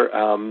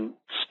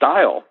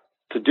style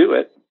to do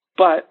it,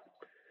 but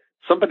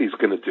somebody's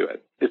going to do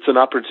it. It's an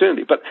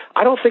opportunity, but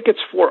I don't think it's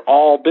for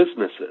all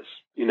businesses.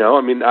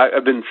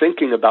 I've been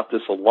thinking about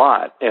this a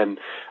lot, and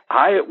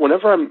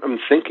whenever I'm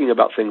thinking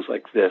about things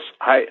like this,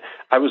 I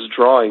was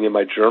drawing in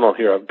my journal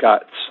here. I've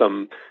got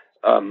some.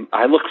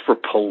 I look for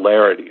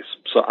polarities,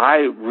 so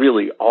I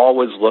really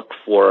always look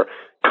for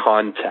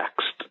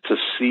context to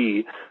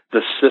see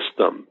the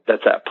system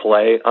that's at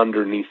play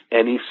underneath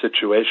any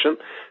situation.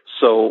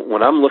 So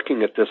when I'm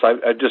looking at this, I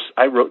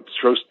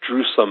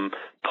drew some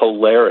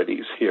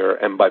polarities here,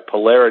 and by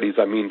polarities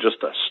I mean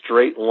just a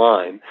straight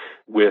line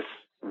with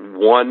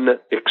one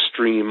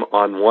extreme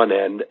on one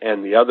end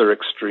and the other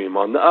extreme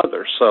on the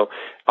other. So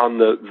on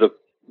the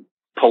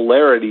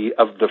polarity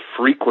of the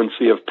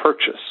frequency of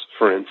purchase,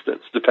 for instance,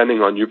 depending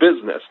on your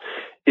business.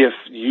 If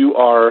you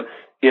are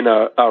in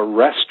a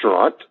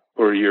restaurant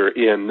or you're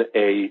in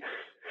a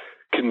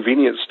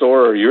convenience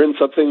store or you're in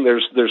something,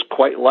 there's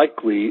quite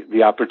likely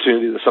the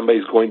opportunity that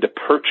somebody's going to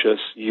purchase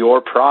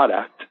your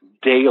product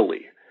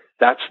daily.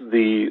 That's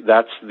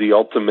the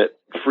ultimate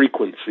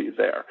frequency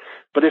there.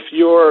 But if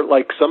you're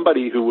like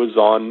somebody who was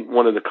on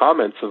one of the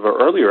comments of our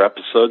earlier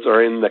episodes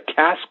or in the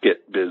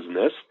casket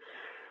business,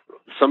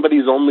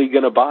 somebody's only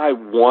going to buy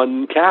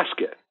one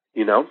casket,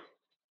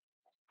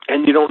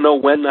 and you don't know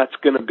when that's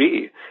going to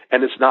be.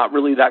 And it's not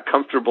really that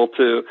comfortable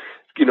to,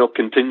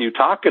 continue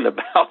talking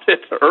about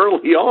it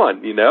early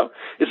on,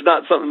 It's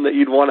not something that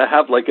you'd want to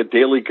have like a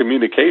daily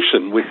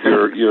communication with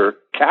your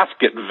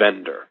casket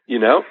vendor,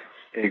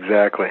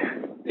 Exactly.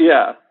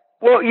 Yeah.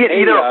 Well,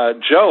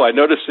 Joe, I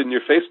noticed in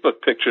your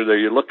Facebook picture there,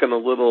 you're looking a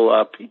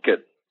little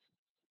peaked.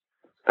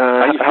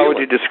 How would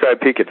you describe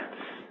peaked?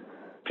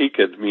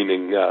 Peaked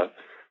meaning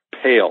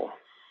pale.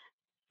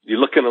 You're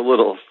looking a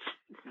little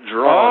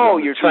drawn. Oh,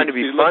 you're trying to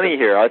be funny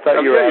here. I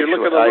thought you were you're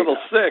looking a little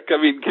sick.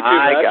 I mean, can you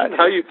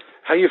imagine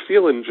how you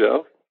feeling,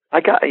 Joe?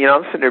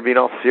 I'm sitting there being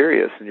all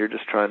serious, and you're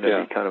just trying to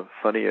be kind of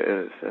funny.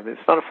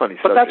 It's not a funny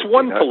subject. But that's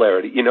one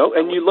polarity,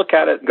 and you look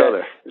at it,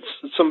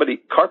 somebody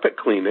carpet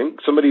cleaning,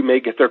 somebody may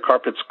get their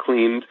carpets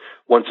cleaned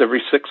once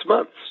every 6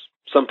 months.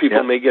 Some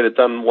people may get it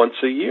done once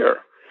a year.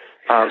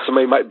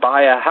 Somebody might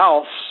buy a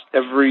house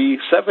every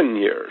 7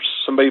 years.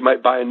 Somebody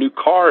might buy a new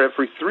car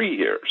every 3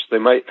 years. They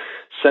might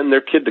send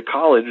their kid to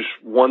college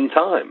one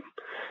time.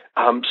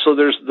 So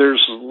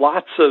there's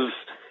lots of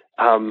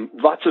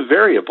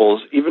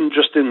variables, even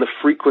just in the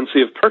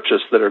frequency of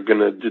purchase, that are going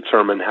to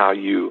determine how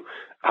you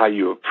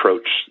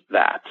approach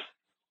that.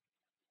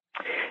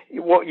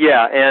 Well,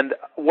 yeah, and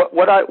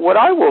what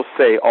I will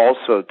say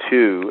also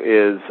too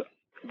is,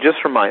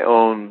 just from my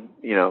own,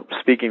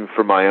 speaking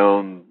from my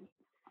own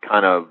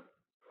kind of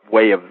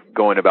way of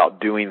going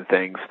about doing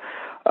things,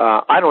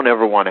 I don't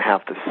ever want to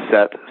have to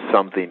set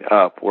something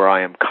up where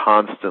I am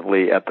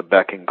constantly at the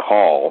beck and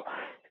call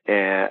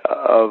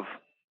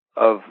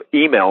of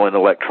email and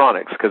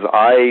electronics, because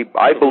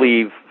I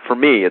believe, for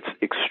me, it's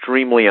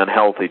extremely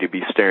unhealthy to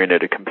be staring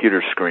at a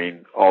computer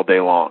screen all day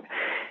long.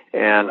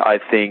 And I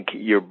think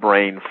your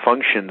brain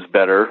functions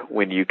better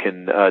when you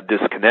can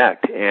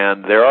disconnect.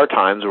 And there are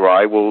times where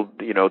I will,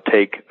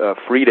 take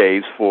free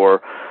days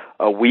for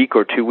a week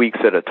or 2 weeks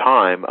at a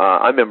time.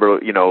 I remember,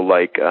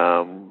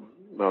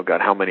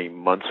 how many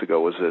months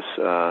ago was this?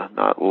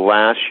 Not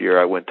last year,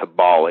 I went to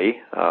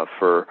Bali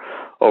for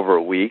over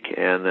a week,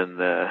 and then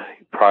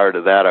prior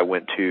to that, I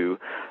went to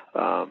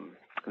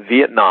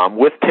Vietnam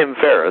with Tim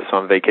Ferriss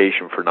on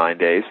vacation for 9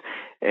 days,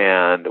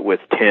 and with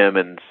Tim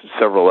and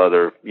several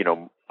other,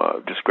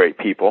 just great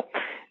people.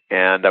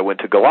 And I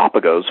went to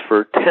Galapagos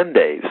for 10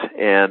 days,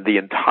 and the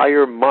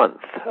entire month,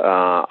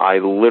 I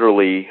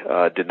literally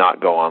did not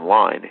go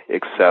online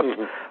except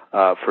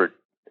for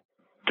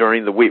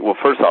during the week. Well,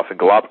 first off, in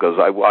Galapagos,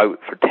 I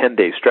for 10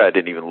 days straight, I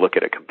didn't even look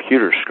at a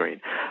computer screen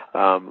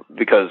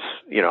because,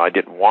 I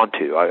didn't want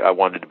to. I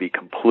wanted to be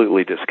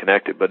completely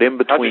disconnected. But in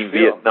between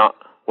Vietnam...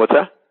 What's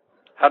that?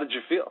 How did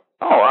you feel?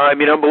 Oh,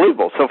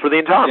 unbelievable. So for the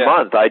entire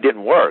month, I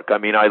didn't work.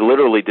 I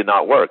literally did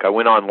not work. I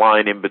went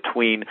online in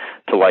between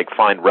to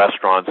find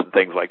restaurants and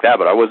things like that,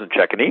 but I wasn't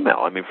checking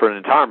email. For an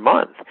entire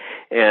month.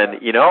 And,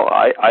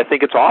 I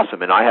think it's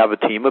awesome. And I have a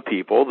team of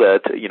people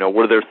that,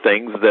 were there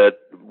things that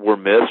were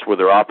missed? Were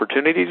there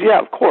opportunities? Yeah,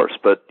 of course.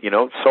 But,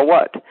 so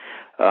what?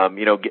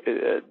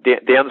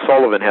 Dan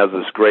Sullivan has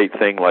this great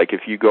thing,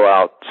 if you go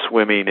out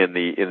swimming in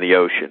the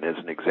ocean, as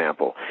an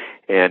example,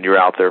 and you're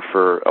out there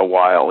for a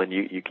while, and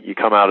you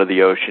come out of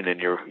the ocean and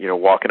you're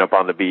walking up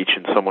on the beach,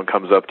 and someone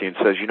comes up to you and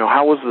says,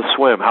 how was the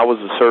swim? How was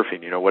the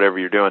surfing? Whatever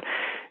you're doing.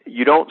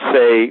 You don't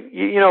say,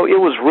 it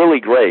was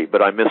really great,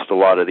 but I missed a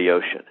lot of the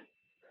ocean.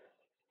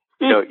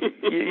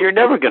 You're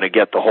never going to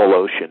get the whole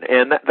ocean.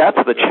 And that's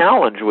the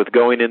challenge with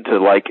going into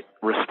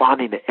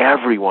responding to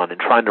everyone and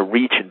trying to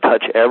reach and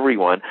touch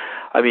everyone.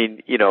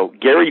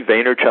 Gary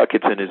Vaynerchuk,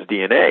 it's in his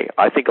DNA.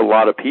 I think a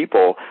lot of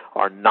people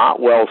are not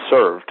well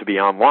served to be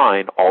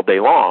online all day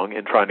long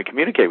and trying to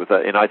communicate with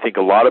that. And I think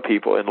a lot of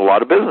people in a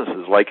lot of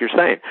businesses, like you're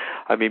saying,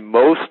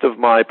 most of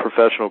my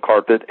professional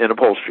carpet and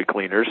upholstery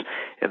cleaners,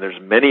 and there's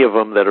many of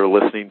them that are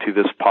listening to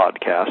this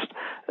podcast,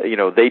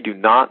 they do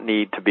not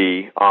need to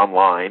be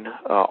online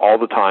all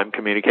the time,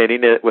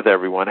 communicating it with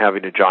everyone,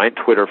 having a giant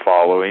Twitter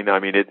following.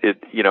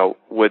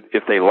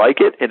 If they like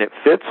it and it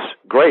fits,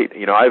 great.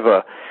 I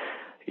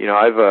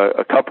have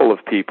a couple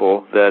of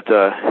people that,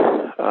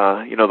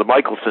 the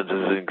Michelsons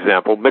is an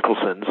example.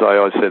 Michelsons, I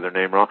always say their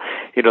name wrong.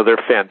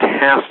 They're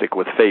fantastic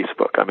with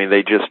Facebook.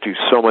 They just do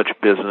so much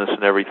business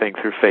and everything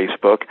through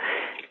Facebook.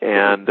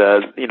 And,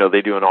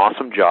 they do an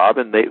awesome job,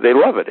 and they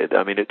love it.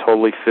 It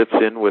totally fits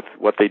in with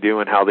what they do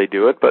and how they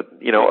do it, but,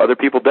 other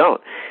people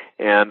don't.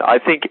 And I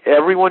think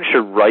everyone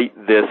should write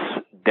this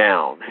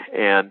down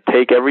and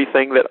take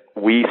everything that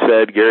we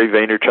said, Gary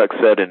Vaynerchuk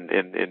said,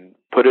 and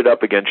put it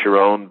up against your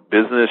own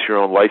business, your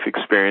own life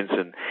experience,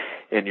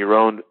 and your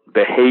own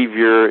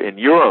behavior and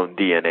your own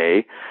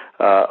DNA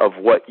of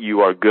what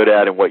you are good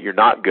at and what you're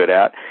not good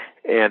at.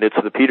 And it's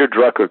the Peter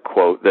Drucker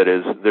quote that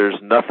is, there's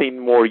nothing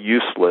more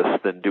useless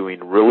than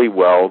doing really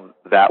well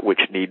that which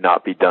need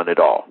not be done at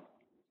all.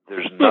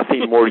 There's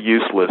nothing more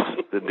useless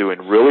than doing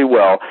really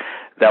well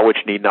that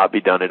which need not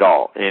be done at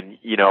all. And,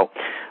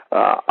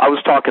 I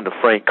was talking to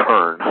Frank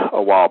Kern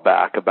a while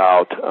back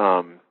about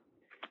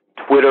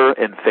Twitter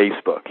and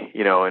Facebook,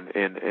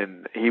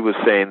 and he was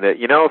saying that,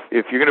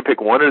 if you're going to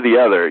pick one or the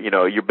other,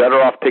 you're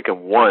better off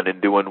picking one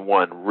and doing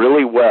one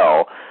really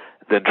well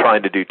than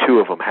trying to do two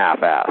of them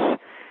half-ass.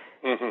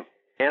 Mm-hmm.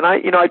 And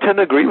I tend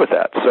to agree with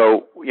that.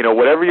 So,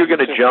 whatever you're going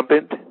to jump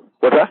in,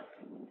 what's that?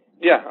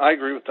 Yeah, I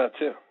agree with that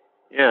too.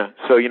 Yeah.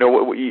 So,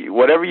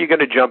 whatever you're going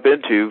to jump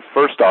into,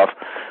 first off,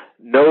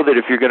 know that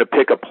if you're going to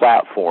pick a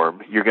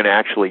platform, you're going to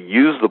actually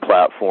use the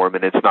platform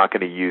and it's not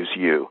going to use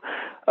you.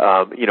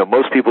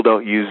 Most people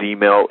don't use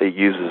email, it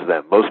uses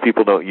them. Most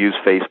people don't use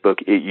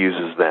Facebook, it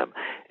uses them.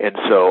 And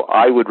so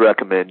I would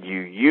recommend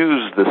you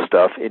use the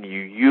stuff and you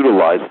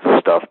utilize the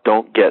stuff.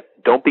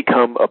 Don't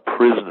become a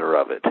prisoner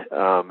of it.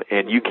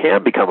 And you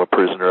can become a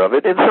prisoner of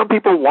it, and some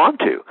people want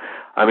to.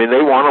 I mean,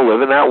 they want to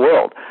live in that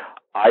world.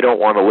 I don't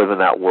want to live in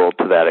that world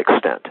to that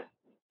extent.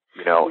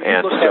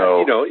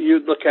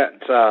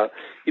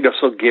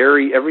 So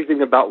Gary,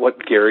 everything about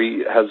what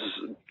Gary has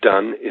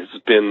done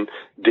has been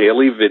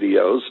daily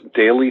videos,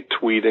 daily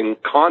tweeting,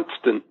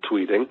 constant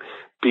tweeting,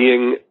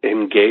 being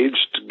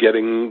engaged,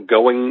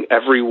 going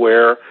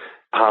everywhere,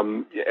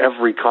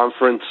 every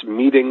conference,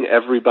 meeting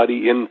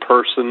everybody in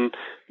person,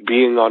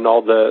 being on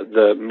all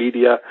the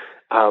media.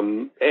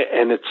 And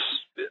it's,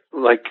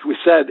 like we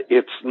said,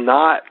 it's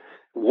not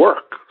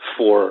work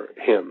for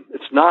him.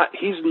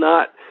 He's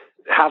not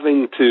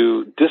having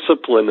to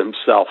discipline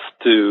himself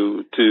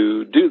to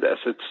do this.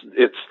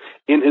 It's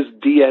in his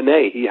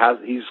DNA. He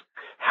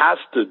has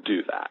to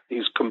do that.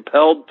 He's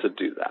compelled to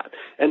do that.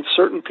 And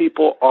certain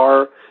people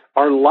are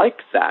like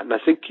that. And I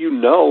think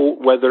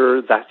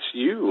whether that's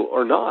you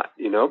or not,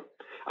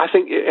 I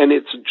think, and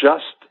it's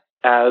just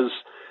as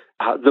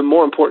the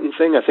more important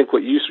thing, I think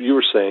what you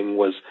were saying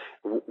was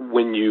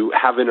when you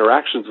have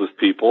interactions with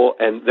people,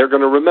 and they're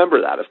going to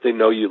remember that if they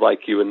know you,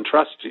 like you, and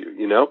trust you,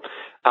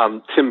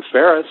 Tim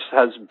Ferriss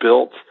has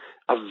built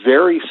a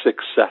very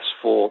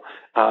successful,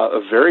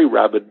 a very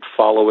rabid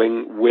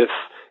following with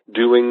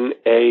doing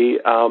a,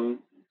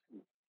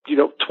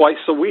 twice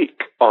a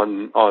week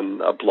on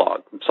a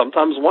blog,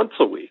 sometimes once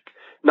a week,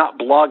 not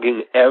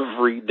blogging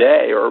every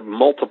day or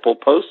multiple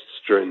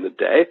posts during the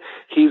day.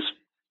 He's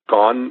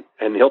gone,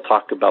 and he'll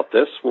talk about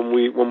this when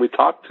we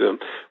talk to him,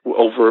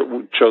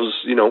 chose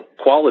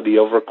quality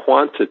over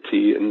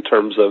quantity in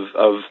terms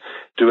of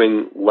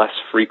doing less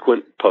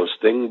frequent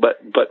posting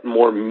but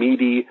more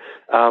meaty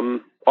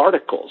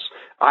articles.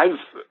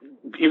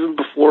 Even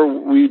before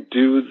we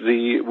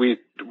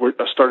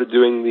started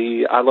doing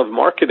the I Love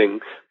Marketing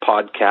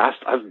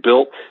podcast, I've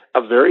built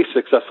a very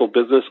successful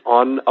business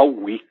on a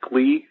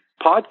weekly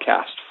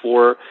podcast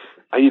for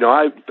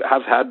I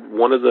have had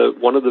one of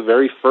the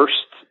very first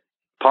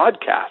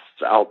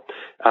podcasts out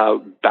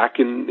back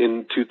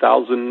in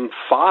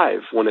 2005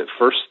 when it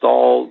first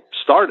all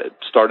started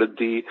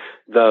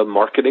the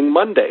Marketing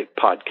Monday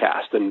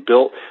podcast, and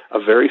built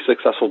a very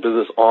successful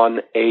business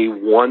on a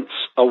once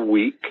a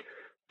week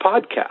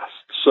podcast.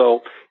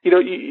 So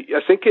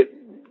I think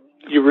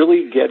you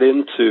really get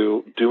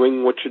into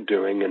doing what you're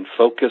doing and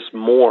focus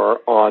more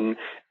on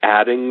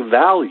adding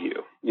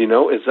value.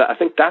 I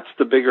think that's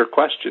the bigger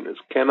question: is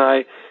can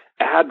I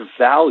add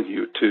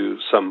value to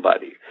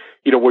somebody?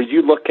 Where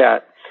you look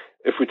at,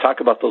 if we talk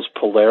about those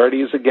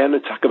polarities again,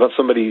 and talk about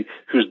somebody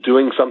who's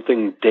doing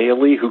something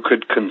daily, who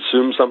could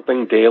consume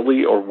something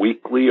daily or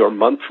weekly or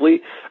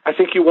monthly, I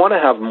think you want to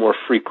have more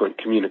frequent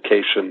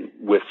communication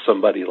with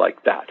somebody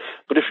like that.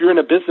 But if you're in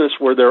a business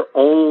where they're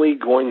only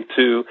going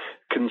to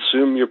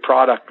consume your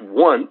product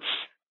once,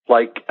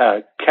 like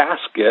a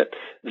casket,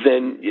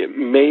 then it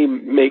may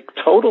make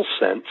total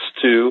sense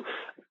to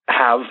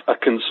have a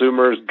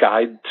consumer's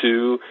guide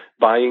to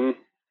buying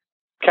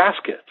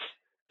caskets,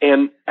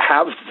 and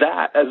have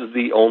that as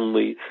the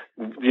only,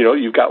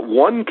 you've got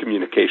one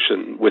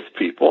communication with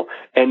people,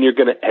 and you're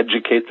going to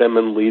educate them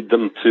and lead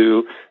them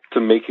to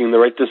making the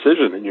right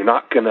decision. And you're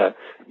not going to,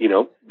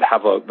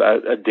 have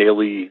the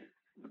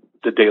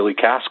daily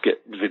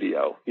casket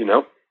video,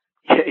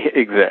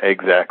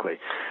 Exactly.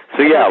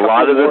 So yeah, a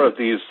lot of more of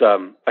these,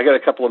 I got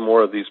a couple of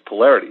more of these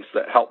polarities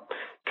that help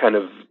kind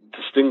of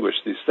distinguish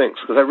these things,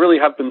 because I really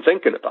have been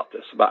thinking about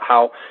this, about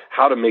how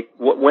to make,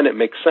 when it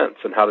makes sense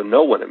and how to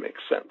know when it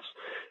makes sense.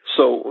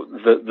 So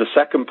the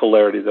second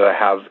polarity that I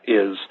have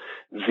is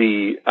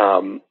the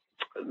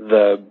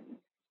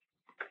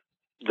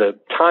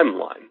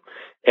timeline.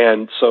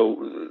 And so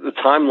the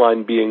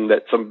timeline being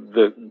that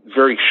the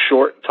very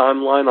short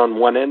timeline on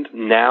one end,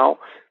 now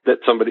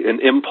that an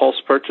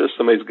impulse purchase,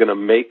 somebody's going to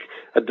make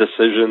a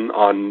decision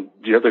on,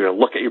 they're going to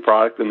look at your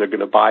product and they're going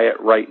to buy it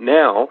right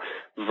now,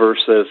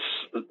 versus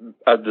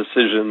a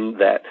decision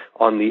that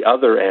on the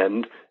other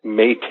end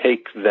may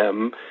take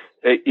them,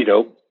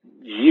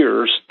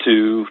 years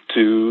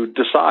to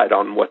decide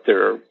on what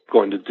they're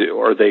going to do,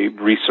 or they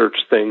research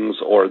things,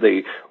 or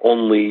they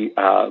only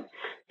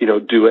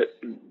do it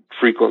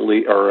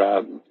frequently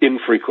or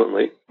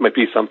infrequently. Might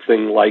be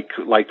something like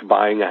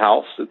buying a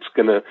house.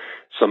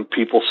 Some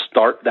people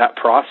start that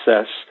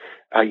process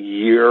a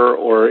year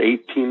or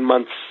 18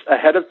 months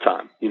ahead of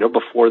time,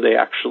 before they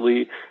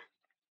actually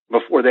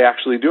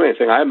do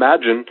anything. I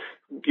imagine,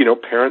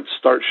 parents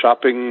start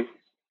shopping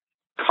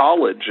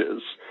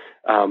colleges,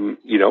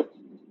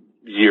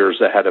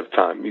 years ahead of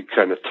time. You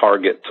kind of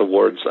target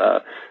towards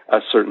a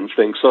certain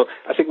thing. So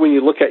I think when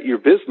you look at your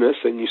business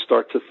and you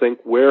start to think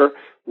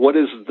what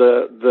is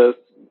the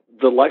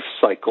life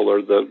cycle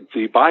or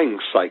the buying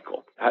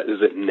cycle?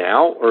 Is it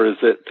now or is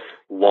it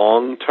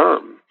long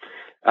term?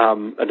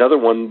 Another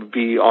one would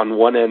be, on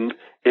one end,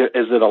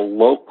 is it a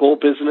local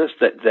business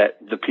that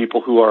the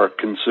people who are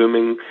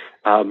consuming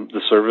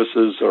the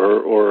services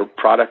or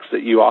products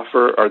that you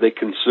offer, are they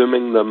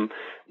consuming them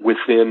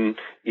within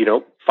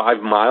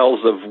 5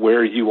 miles of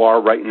where you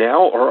are right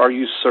now, or are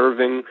you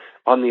serving,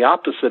 on the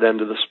opposite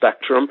end of the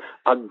spectrum,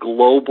 a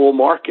global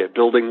market,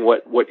 building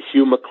what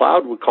Hugh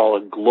McLeod would call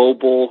a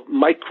global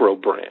micro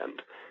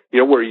brand?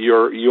 Where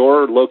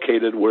you're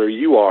located where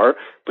you are,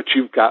 but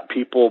you've got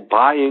people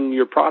buying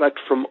your product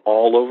from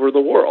all over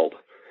the world.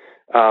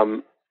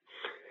 And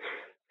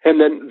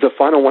then the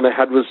final one I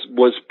had was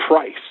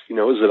price.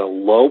 Is it a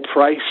low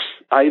price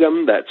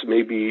item that's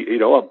maybe,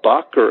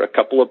 $1 or a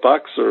couple of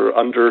bucks, or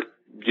under,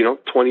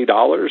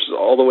 $20,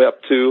 all the way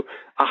up to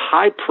a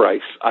high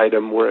price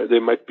item where they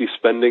might be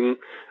spending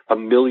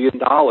 $1 million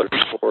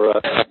for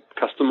a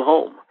custom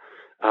home.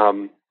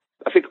 I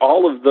think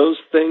all of those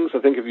things,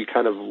 if you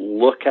kind of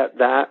look at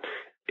that,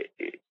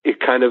 it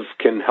kind of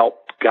can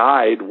help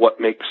guide what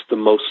makes the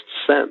most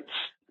sense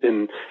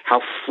in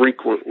how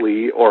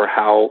frequently or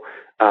how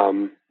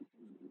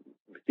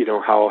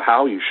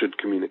you should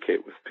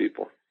communicate with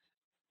people.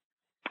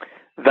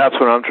 That's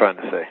what I'm trying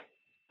to say.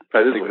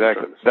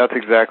 That's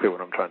exactly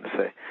what I'm trying to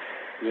say.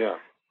 Yeah.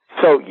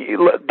 So,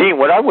 Dean,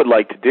 what I would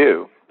like to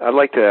do, I'd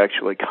like to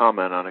actually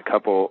comment on a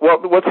couple. Well,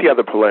 what's the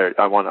other polarity?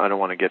 I don't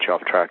want to get you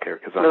off track here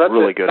because I'm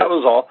really good. That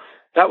was all.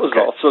 That was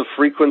also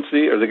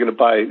frequency. Are they going to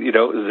buy? Is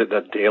it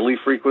a daily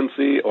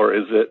frequency, or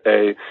is it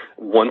a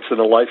once in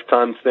a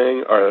lifetime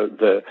thing? Or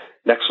the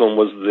next one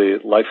was the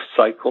life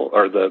cycle,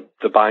 or the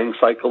buying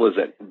cycle. Is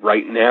it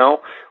right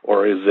now,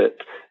 or is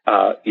it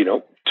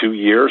 2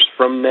 years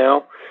from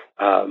now?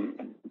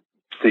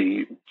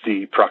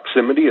 The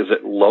proximity, is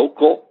it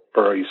local,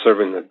 or are you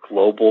serving a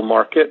global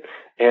market?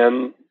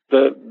 And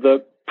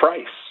the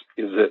price,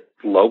 is it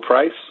low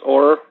price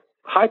or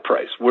high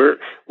price? Where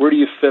do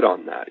you fit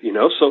on that?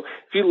 So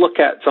if you look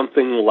at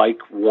something like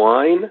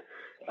wine,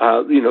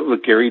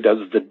 Gary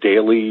does the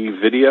daily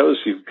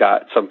videos. You've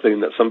got something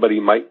that somebody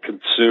might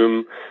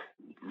consume,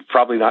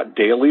 probably not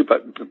daily,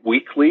 but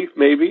weekly,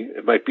 maybe.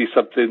 It might be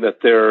something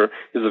that there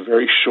is a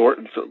very short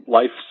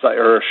life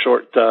or a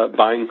short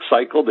buying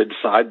cycle. They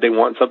decide they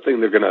want something.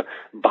 They're going to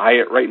buy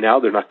it right now.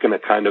 They're not going to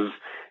kind of,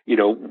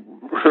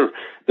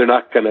 they're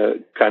not going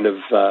to kind of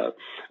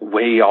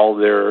weigh all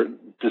their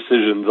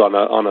decisions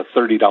on a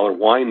 $30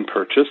 wine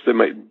purchase. They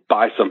might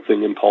buy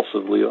something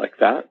impulsively like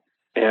that.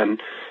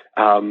 And,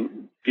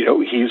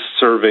 he's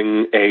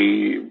serving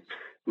a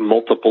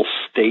multiple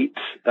state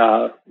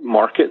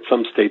market.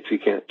 Some states he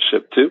can't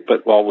ship to,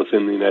 but all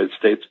within the United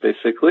States,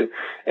 basically.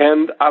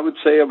 And I would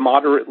say a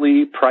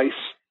moderately priced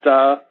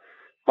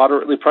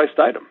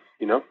item.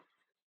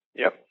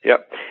 Yep.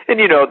 And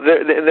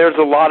there's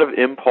a lot of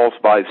impulse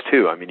buys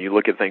too. I mean, you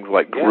look at things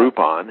like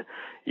Groupon,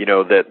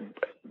 that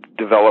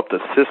developed a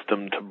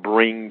system to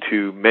bring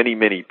to many,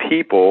 many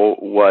people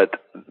what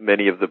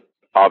many of the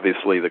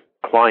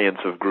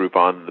clients of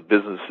Groupon, the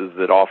businesses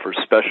that offer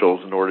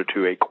specials in order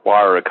to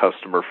acquire a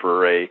customer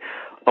for a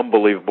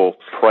unbelievable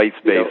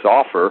price-based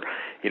offer.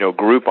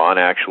 Groupon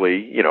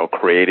actually,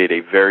 created a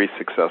very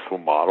successful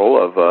model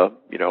of,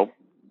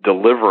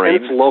 delivering.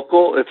 And it's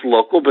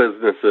local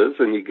businesses,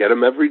 and you get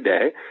them every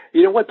day.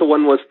 You know what the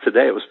one was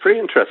today? It was pretty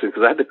interesting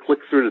because I had to click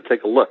through to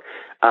take a look.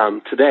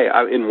 Today,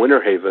 in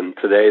Winter Haven,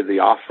 the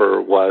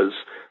offer was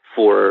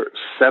for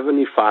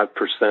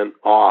 75%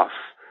 off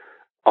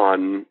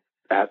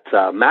at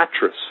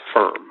Mattress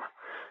Firm.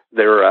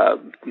 They're a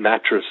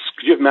mattress.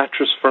 Do you have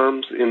Mattress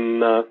Firms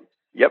in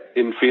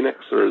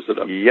Phoenix, or is it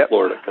a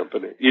Florida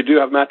company? You do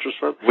have Mattress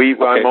Firm?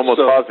 I'm almost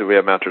positive we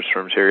have Mattress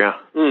Firms here, yeah.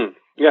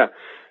 Yeah.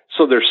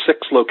 So there's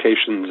 6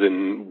 locations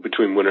in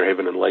between Winter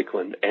Haven and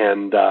Lakeland,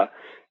 and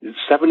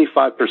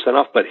 75%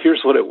 off. But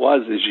here's what it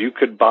was: is you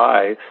could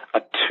buy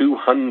a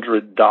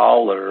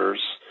 $200.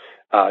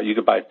 You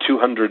could buy a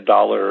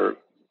 $200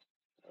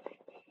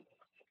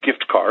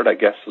 gift card, I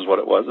guess is what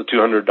it was, a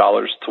 $200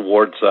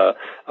 towards a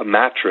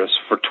mattress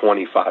for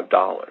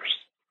 $25.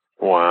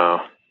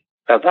 Wow.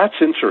 Now that's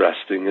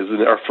interesting,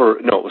 isn't it?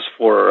 It was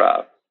for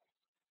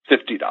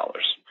 $50.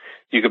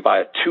 You could buy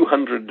a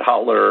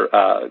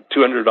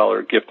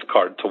 $200 gift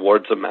card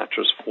towards a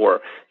mattress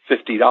for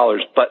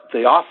 $50, but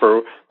the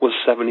offer was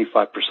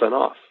 75%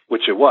 off,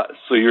 which it was.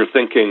 So you're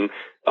thinking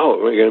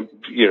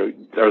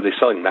are they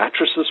selling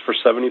mattresses for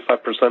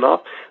 75%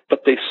 off?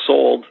 But they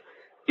sold,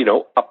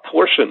 a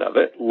portion of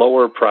it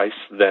lower price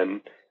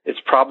than it's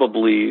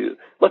probably,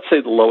 let's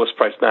say the lowest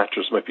price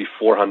mattress might be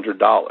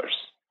 $400.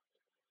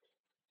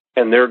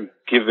 And they're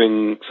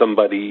giving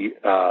somebody,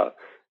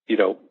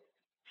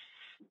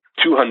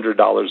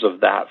 $200 of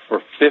that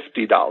for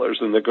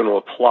 $50, and they're going to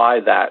apply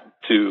that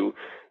to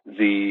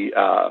the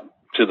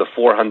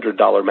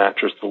 $400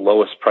 mattress, the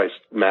lowest priced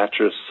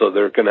mattress. So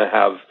they're going to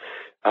have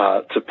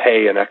to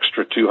pay an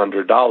extra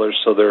 $200.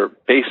 So they're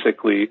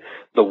basically,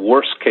 the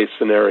worst case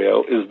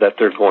scenario is that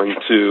they're going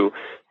to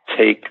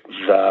take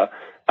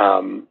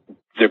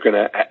they're going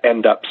to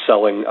end up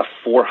selling a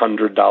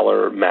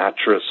 $400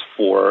 mattress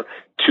for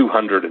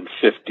 $250.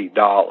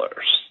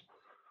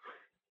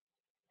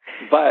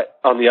 But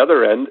on the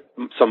other end,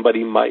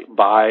 somebody might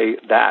buy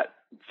that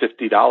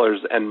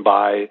 $50 and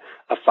buy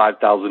a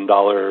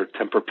 $5,000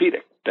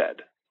 Tempur-Pedic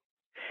bed.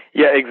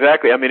 Yeah,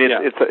 exactly. I mean,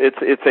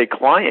 it's a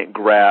client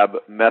grab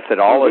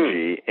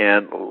methodology,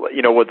 and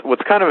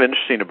what's kind of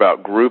interesting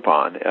about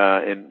Groupon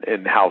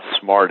and how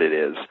smart it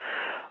is.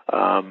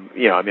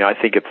 I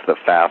think it's the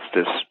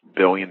fastest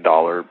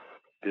billion-dollar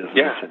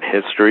business in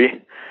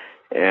history.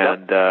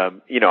 And,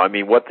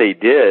 what they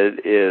did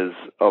is,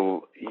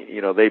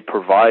 they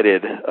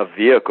provided a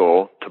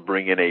vehicle to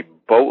bring in a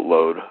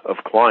boatload of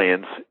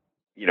clients.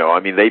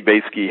 They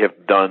basically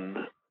have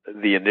done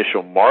the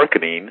initial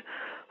marketing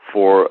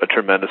for a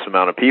tremendous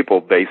amount of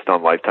people based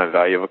on lifetime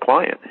value of a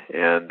client.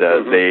 And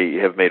they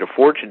have made a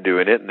fortune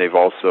doing it, and they've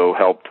also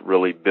helped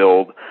really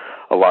build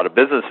a lot of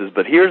businesses.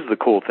 But here's the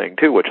cool thing,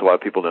 too, which a lot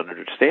of people don't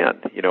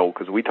understand,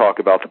 because we talk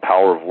about the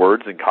power of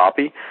words and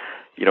copy.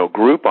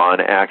 Groupon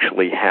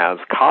actually has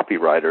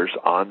copywriters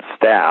on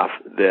staff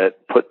that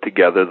put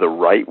together the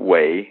right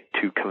way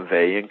to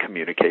convey and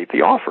communicate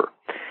the offer.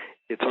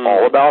 It's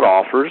all about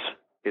offers.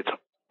 It's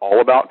all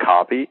about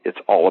copy. It's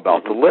all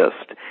about the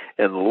list.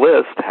 And the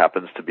list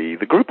happens to be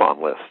the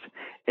Groupon list.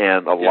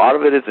 And a lot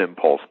of it is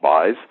impulse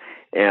buys.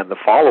 And the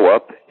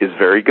follow-up is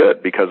very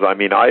good because,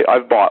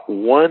 I've bought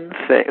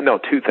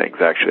two things,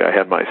 actually. I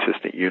had my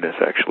assistant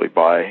Eunice actually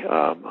buy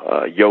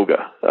a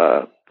yoga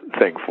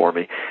thing for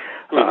me,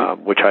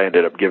 which I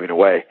ended up giving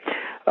away.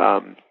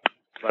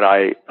 But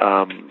I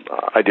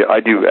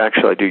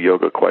do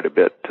yoga quite a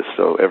bit, just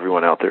so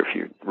everyone out there, if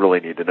you really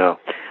need to know.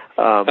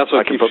 That's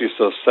what keeps you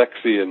so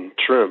sexy and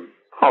trim.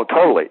 Oh,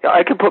 totally.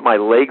 I can put my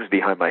legs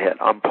behind my head.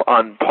 On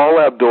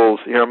Paula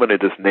Abdul's, I'm going to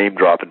just name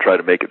drop and try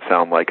to make it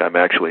sound like I'm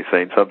actually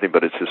saying something,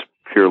 but it's just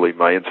purely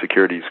my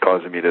insecurities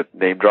causing me to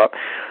name drop.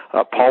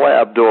 Paula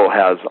Abdul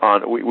has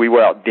we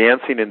were out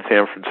dancing in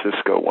San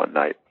Francisco one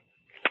night,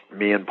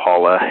 me and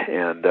Paula,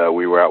 and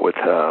we were out with,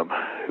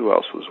 who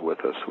else was with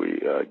us?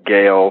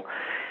 Gail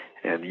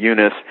and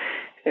Eunice.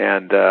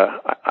 And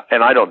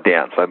I don't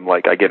dance.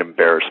 I get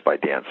embarrassed by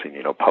dancing,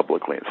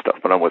 publicly and stuff.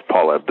 But I'm with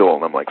Paula Abdul,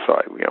 and I'm like,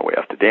 sorry, we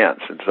have to dance.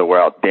 And so we're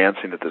out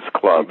dancing at this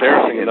club.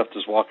 Embarrassing enough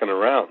just walking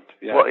around.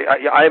 Yeah. Well,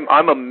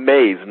 I'm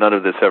amazed none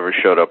of this ever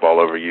showed up all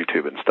over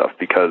YouTube and stuff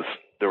because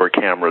there were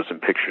cameras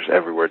and pictures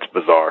everywhere. It's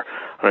bizarre.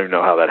 I don't even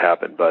know how that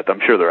happened, but I'm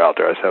sure they're out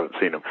there. I just haven't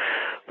seen them.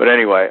 But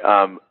anyway,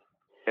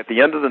 at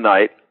the end of the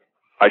night,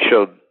 I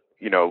showed,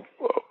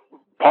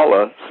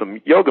 Paula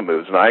some yoga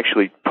moves, and I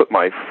actually put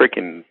my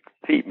freaking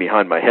feet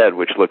behind my head,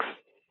 which looks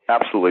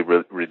absolutely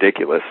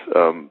ridiculous.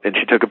 And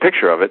she took a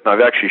picture of it, and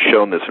I've actually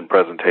shown this in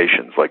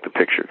presentations, like the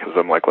picture, because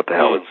I'm like, what the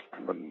hell?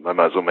 I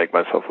might as well make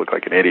myself look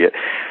like an idiot.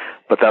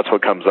 But that's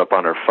what comes up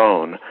on her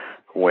phone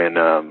when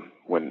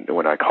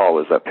I call,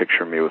 is that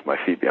picture of me with my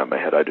feet behind my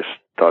head. I just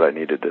thought I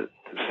needed to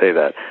say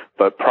that.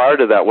 But prior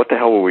to that, what the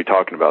hell were we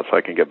talking about so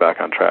I can get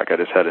back on track? I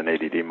just had an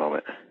ADD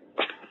moment.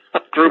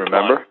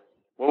 Remember?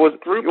 What was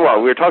Groupon?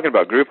 Well, we were talking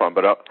about Groupon,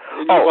 but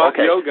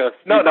okay. Yoga.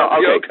 No,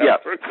 okay, yoga,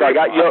 yeah. So I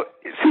got yoga.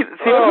 See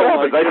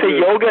what happens? I say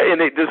yoga, and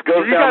it just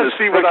goes down. Do you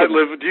see what I go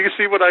through? Do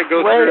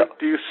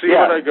you see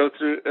what I go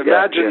through?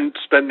 Imagine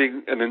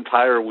spending an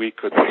entire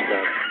week with this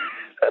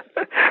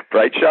guy.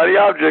 Bright, shiny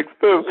objects.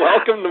 Boom.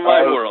 Welcome to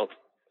my world.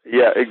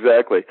 Yeah,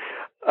 exactly.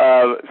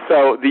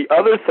 So the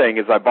other thing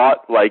is I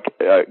bought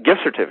gift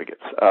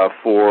certificates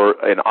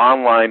for an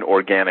online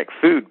organic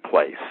food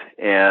place,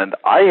 and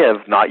I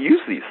have not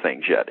used these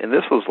things yet. And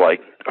this was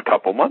a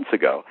couple months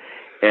ago.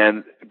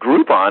 And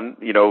Groupon,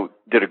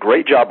 did a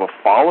great job of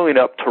following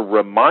up to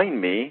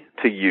remind me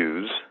to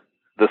use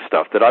the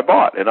stuff that I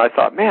bought. And I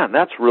thought, man,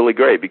 that's really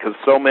great because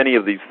so many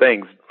of these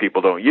things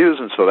people don't use,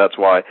 and so that's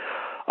why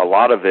a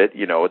lot of it,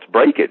 it's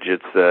breakage.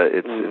 It's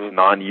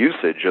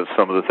non-usage of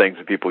some of the things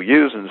that people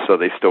use, and so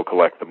they still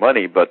collect the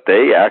money. But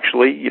they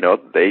actually,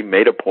 they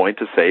made a point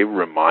to say,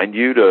 remind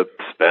you to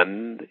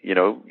spend,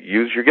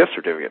 use your gift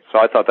certificate. So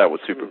I thought that was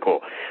super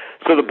cool.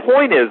 So the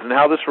point is, and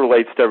how this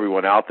relates to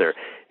everyone out there,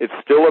 it's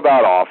still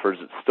about offers.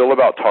 It's still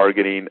about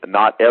targeting.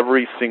 Not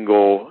every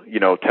single,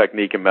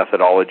 technique and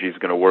methodology is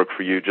going to work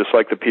for you. Just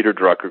like the Peter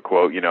Drucker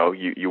quote,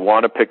 you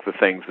want to pick the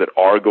things that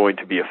are going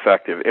to be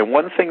effective. And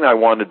one thing that I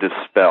want to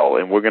dispel,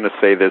 and we're going to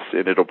say this,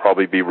 and it'll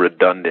probably be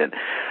redundant,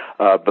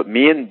 but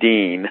me and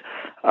Dean,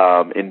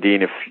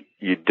 if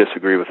you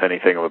disagree with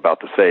anything I'm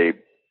about to say,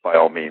 by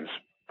all means,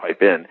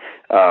 pipe in.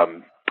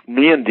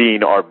 Me and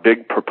Dean are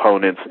big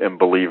proponents and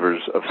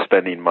believers of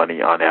spending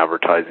money on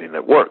advertising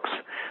that works.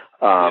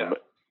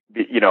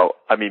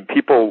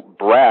 People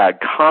brag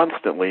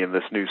constantly in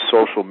this new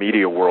social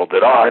media world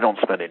that, I don't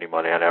spend any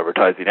money on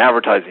advertising.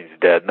 Advertising's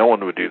dead. No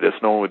one would do this.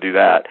 No one would do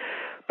that.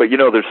 But,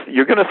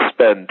 you're going to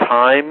spend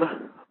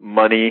time,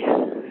 money,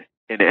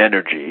 and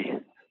energy,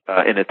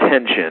 and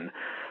attention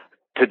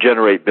to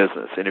generate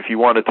business. And if you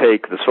want to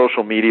take the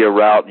social media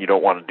route, you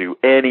don't want to do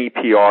any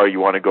PR, you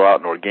want to go out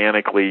and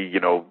organically,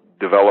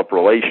 develop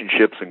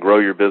relationships and grow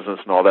your business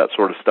and all that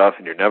sort of stuff,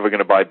 and you're never going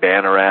to buy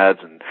banner ads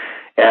and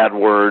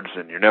AdWords,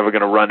 and you're never going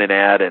to run an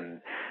ad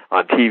on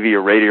TV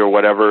or radio or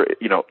whatever,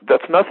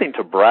 that's nothing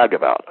to brag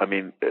about. I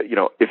mean,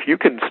 if you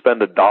can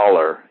spend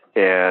 $1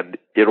 and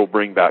it'll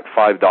bring back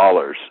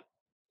 $5,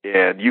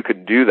 and you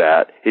can do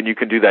that, and you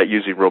can do that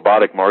using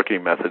robotic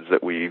marketing methods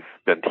that we've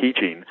been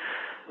teaching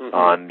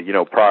on,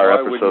 prior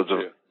episodes of.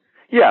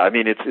 Yeah, I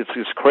mean, it's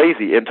just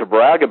crazy. And to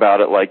brag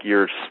about it like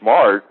you're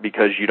smart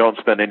because you don't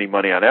spend any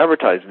money on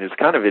advertising is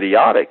kind of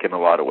idiotic in a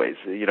lot of ways.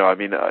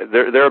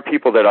 There are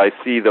people that I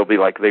see, they'll be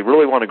like, they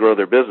really want to grow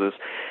their business,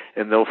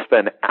 and they'll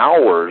spend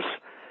hours,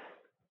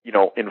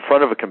 in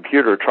front of a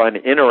computer trying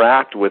to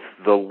interact with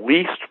the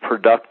least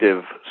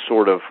productive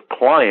sort of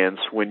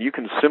clients when you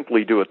can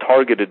simply do a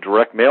targeted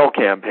direct mail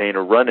campaign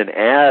or run an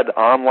ad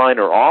online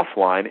or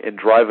offline and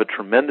drive a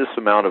tremendous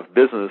amount of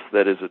business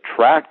that is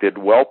attracted,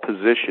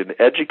 well-positioned,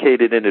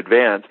 educated in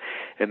advance,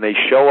 and they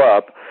show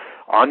up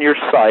on your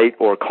site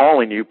or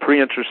calling you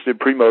pre-interested,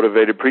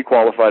 pre-motivated,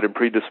 pre-qualified, and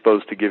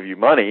predisposed to give you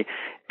money.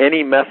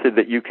 Any method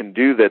that you can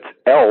do that's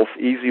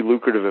easy,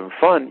 lucrative, and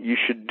fun, you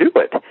should do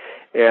it.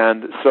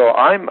 And so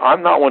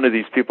I'm not one of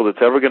these people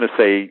that's ever going to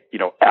say,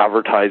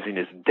 advertising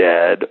is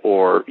dead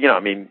or,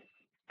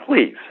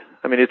 please.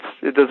 I mean, it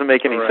doesn't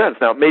make any sense.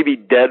 Now, it may be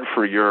dead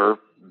for your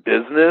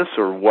business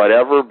or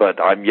whatever,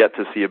 but I'm yet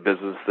to see a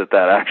business that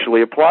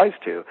actually applies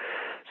to.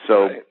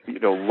 So,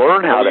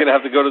 learn how Are we going to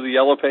have to go to the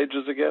Yellow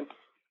Pages again?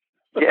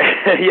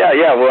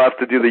 Yeah. We'll have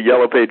to do the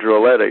Yellow Page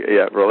roulette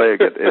again.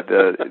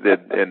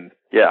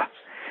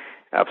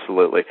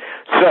 Absolutely.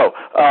 So,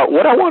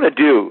 what I want to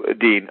do,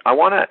 Dean,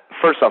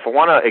 first off, I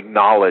want to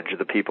acknowledge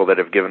the people that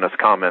have given us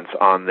comments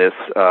on this,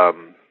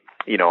 on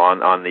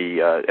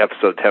the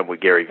episode 10 with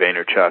Gary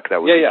Vaynerchuk.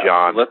 That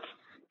was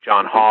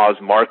John Hawes,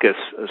 Marcus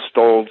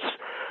Stoltz,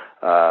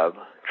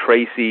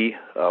 Tracy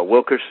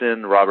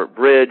Wilkerson, Robert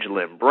Bridge,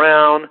 Lynn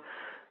Brown.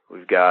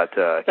 We've got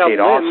Kate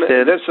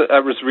Austin. I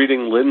was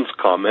reading Lynn's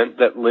comment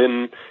that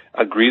Lynn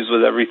agrees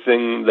with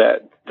everything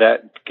that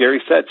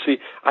Gary said. See,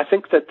 I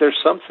think that there's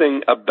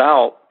something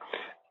about,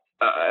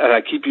 and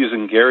I keep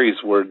using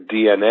Gary's word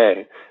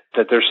DNA,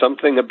 that there's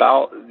something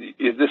about,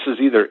 this is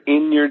either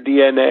in your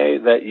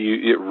DNA that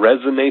it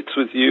resonates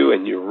with you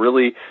and you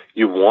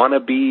want to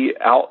be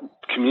out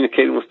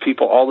communicating with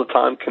people all the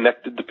time,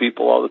 connected to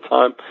people all the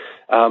time,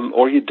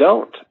 or you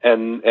don't.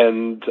 And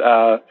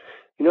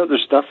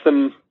there's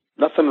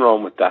nothing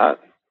wrong with that,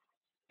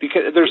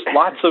 because there's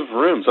lots of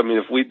rooms. I mean,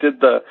 if we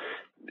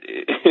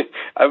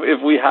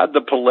had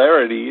the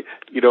polarity,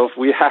 if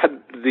we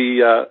had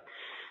the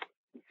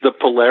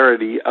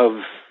polarity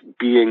of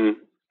being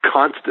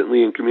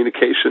constantly in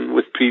communication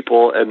with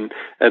people and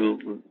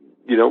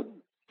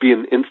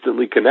being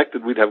instantly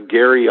connected, we'd have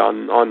Gary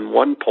on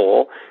one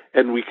pole,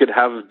 and we could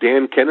have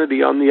Dan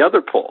Kennedy on the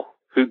other pole,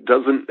 who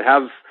doesn't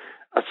have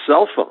a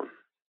cell phone.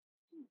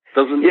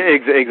 Doesn't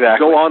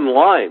go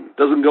online,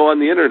 doesn't go on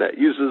the internet,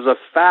 uses a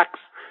fax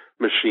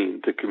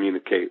machine to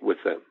communicate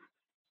with them.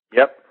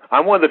 Yep.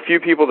 I'm one of the few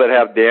people that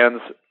have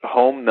Dan's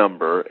home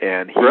number,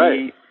 and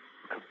he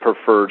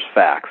prefers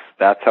fax.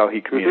 That's how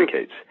he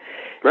communicates.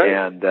 Right.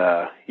 And,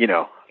 so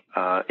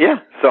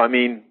I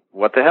mean,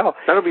 what the hell?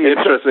 That'll be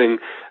interesting.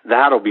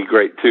 That'll be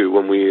great too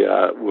when we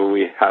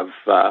have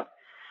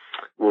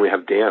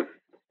Dan.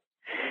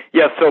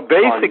 Yeah, so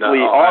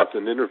basically,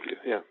 an interview.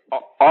 Yeah,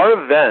 our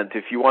event.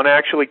 If you want to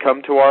actually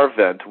come to our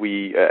event,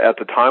 we at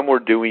the time we're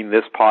doing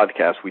this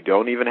podcast, we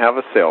don't even have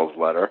a sales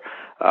letter.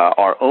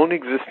 Our own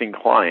existing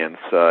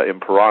clients in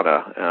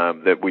Piranha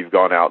that we've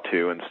gone out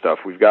to and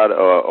stuff. We've got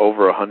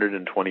over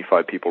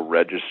 125 people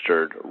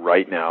registered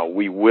right now.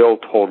 We will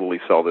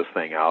totally sell this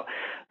thing out.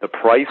 The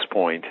price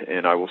point,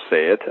 and I will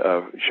say it.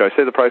 Should I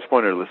say the price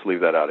point, or let's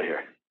leave that out of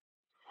here?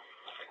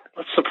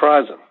 Let's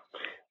surprise them.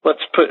 I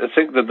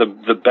think that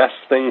the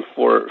best thing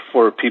for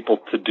people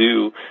to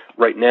do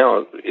right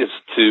now is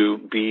to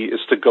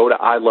go to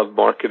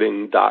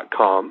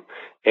ilovemarketing.com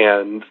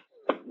and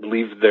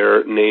leave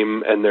their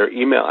name and their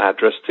email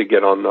address to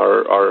get on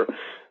our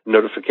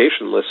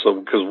notification list. So,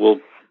 because we'll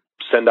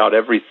send out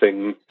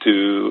everything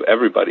to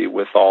everybody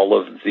with all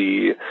of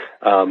the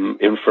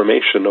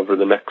information over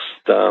the next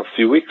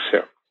few weeks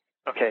here.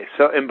 Okay,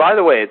 so, and by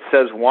the way, it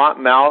says want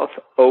mouth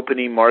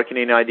opening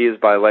marketing ideas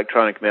by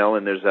electronic mail,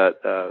 and there's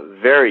that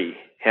very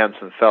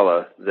handsome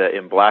fella that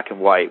in black and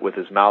white with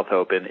his mouth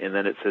open, and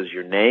then it says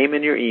your name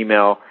and your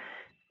email,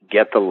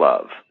 get the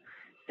love.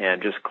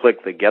 and just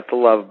click the Get the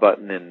Love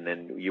button,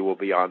 and you will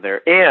be on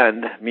there.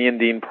 And me and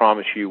Dean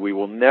promise you we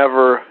will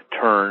never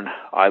turn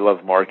I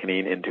Love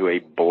Marketing into a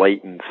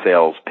blatant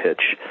sales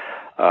pitch,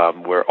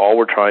 where all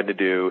we're trying to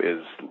do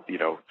is,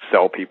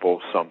 sell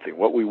people something.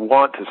 What we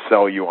want to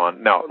sell you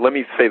on, now let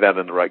me say that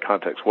in the right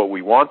context, what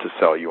we want to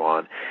sell you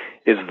on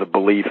is the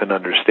belief and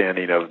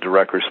understanding of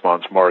direct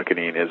response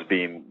marketing as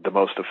being the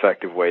most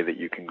effective way that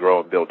you can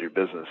grow and build your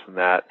business. And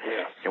our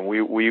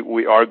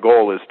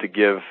goal is to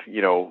give,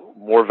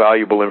 more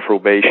valuable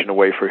information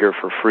away for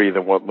free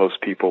than what most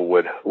people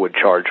would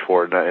charge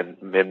for. And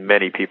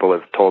many people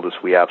have told us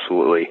we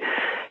absolutely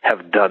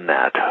have done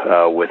that,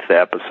 with the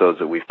episodes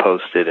that we've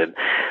posted. And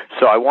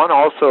so I want to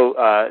also,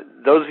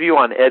 those of you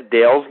on Ed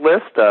Dale's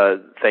list,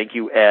 thank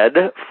you,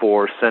 Ed,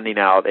 for sending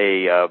out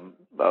a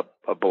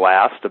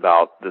blast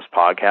about this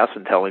podcast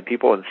and telling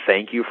people, and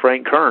thank you,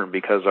 Frank Kern,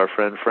 because our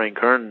friend Frank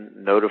Kern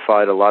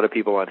notified a lot of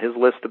people on his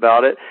list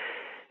about it,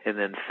 and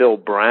then Phil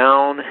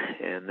Brown,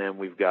 and then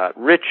we've got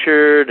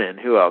Richard, and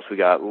who else? We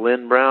got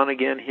Lynn Brown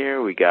again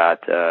here, we got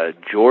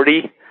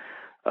Jordy,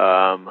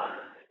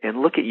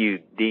 and look at you,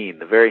 Dean,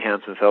 the very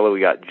handsome fellow.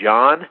 We got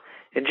John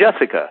and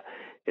Jessica,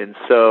 and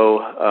so,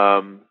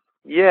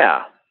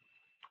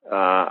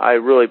 I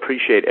really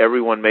appreciate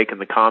everyone making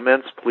the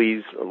comments.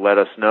 Please let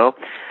us know.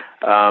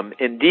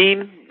 And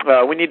Dean,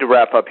 we need to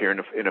wrap up here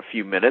in a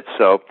few minutes,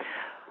 so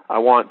I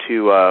want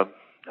to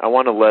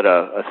let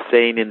a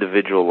sane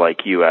individual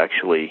like you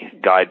actually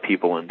guide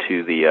people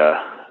into the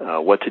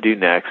what to do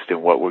next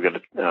and what we're going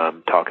to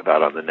talk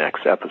about on the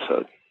next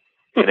episode,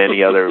 and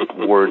any other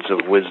words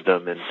of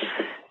wisdom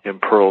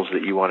and pearls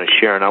that you want to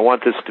share. And I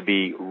want this to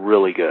be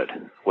really good,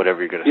 whatever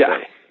you're going to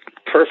say.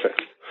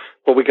 Perfect.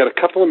 Well, we got a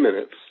couple of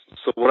minutes,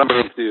 so what I'm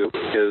going to do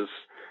is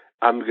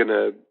you're going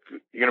to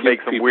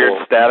make some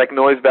weird static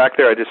noise back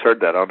there? I just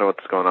heard that. I don't know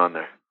what's going on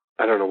there.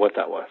 I don't know what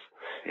that was.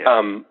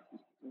 Yeah.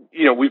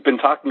 We've been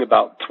talking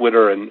about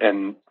Twitter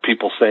and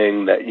people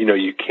saying that,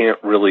 you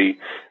can't really,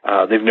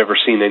 they've never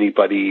seen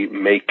anybody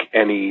make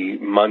any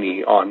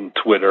money on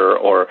Twitter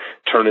or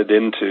turn it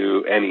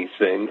into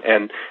anything.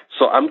 And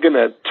so I'm going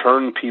to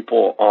turn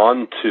people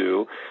on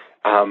to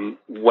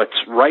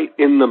what's right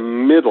in the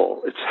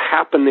middle. It's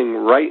happening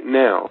right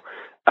now.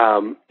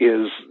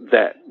 Is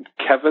that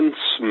Kevin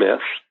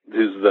Smith,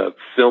 who's the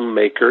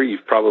filmmaker.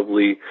 You've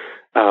probably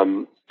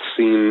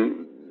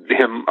seen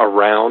him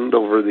around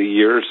over the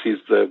years. He's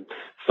the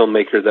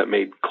filmmaker that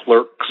made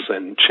Clerks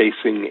and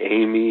Chasing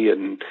Amy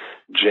and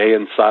Jay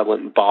and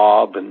Silent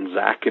Bob and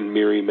Zack and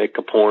Miri Make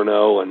a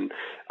Porno and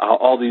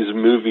all these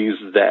movies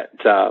that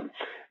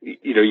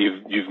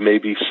you've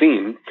maybe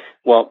seen.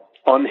 Well,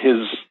 on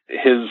his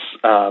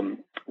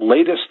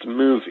latest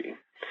movie,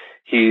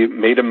 he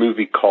made a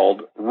movie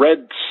called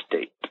Red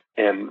State,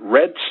 and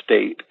Red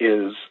State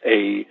is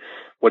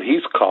what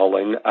he's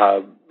calling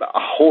a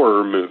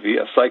horror movie,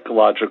 a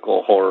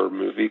psychological horror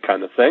movie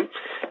kind of thing,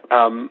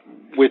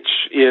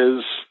 which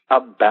is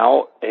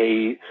about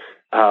a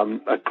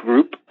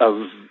group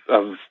of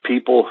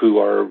people who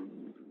are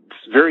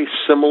very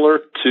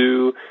similar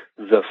to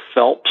the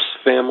Phelps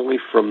family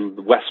from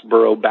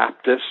Westboro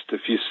Baptist.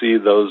 If you see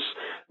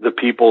the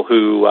people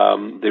who,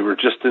 they were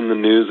just in the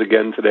news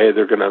again today,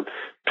 they're going to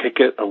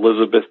picket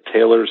Elizabeth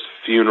Taylor's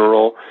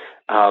funeral.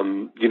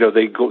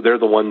 They're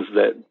the ones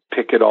that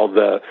picket all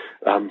the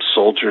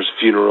soldiers'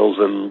 funerals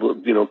and,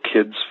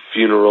 kids'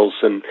 funerals,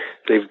 and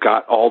they've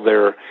got all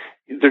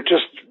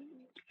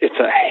it's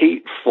a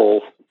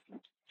hateful,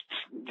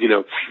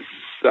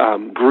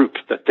 group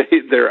that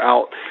they're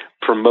out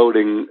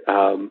promoting,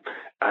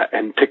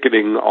 and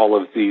picketing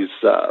all these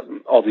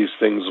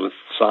things with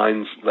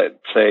signs that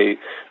say,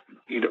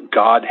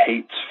 God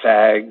hates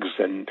fags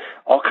and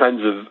all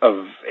kinds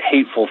of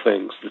hateful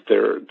things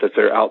that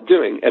they're out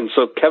doing. And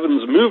so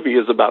Kevin's movie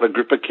is about a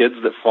group of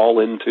kids that fall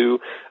into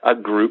a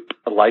group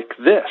like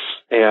this.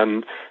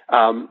 And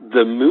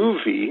the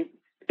movie,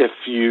 if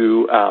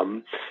you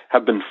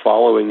have been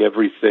following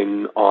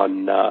everything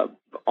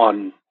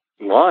online,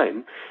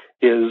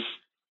 is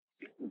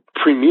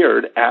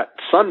premiered at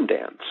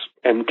Sundance.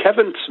 And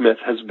Kevin Smith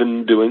has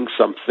been doing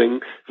something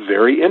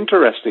very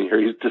interesting here.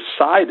 He's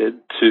decided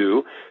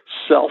to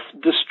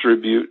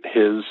self-distribute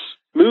his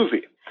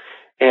movie.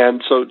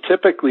 And so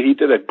typically he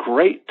did a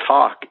great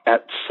talk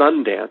at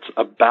Sundance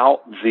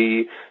about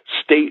the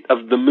state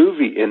of the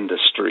movie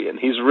industry. And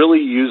he's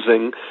really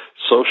using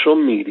social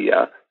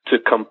media to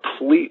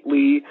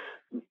completely,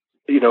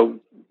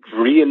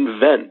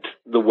 reinvent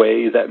the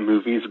way that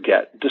movies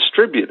get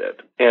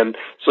distributed. And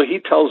so he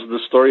tells the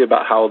story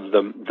about how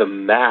the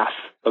math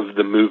of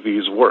the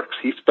movies works.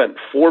 He spent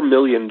 $4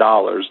 million,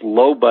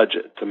 low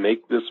budget, to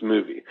make this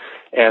movie.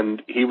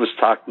 And he was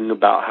talking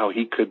about how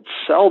he could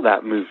sell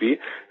that movie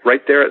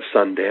right there at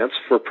Sundance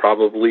for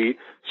probably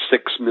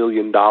 $6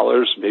 million,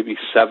 maybe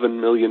 $7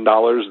 million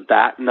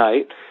that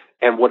night.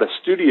 And what a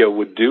studio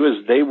would do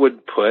is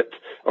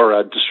or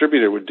a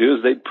distributor would do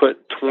is they'd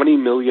put $20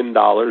 million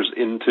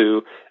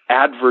into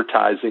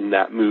advertising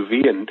that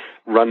movie and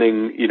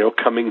running,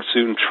 coming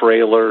soon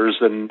trailers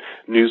and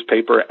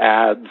newspaper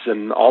ads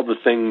and all the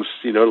things,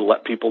 to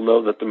let people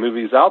know that the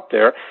movie's out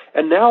there.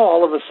 And now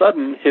all of a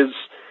sudden his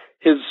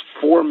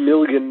 $4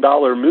 million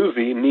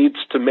movie needs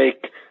to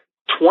make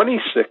 $26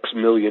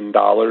 million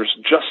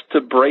just to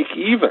break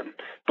even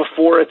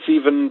before it's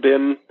even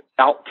been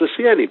out to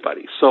see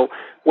anybody. So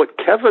what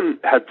Kevin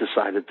had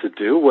decided to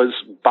do was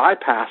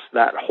bypass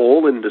that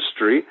whole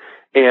industry,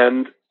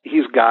 and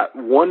he's got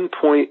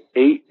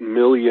 1.8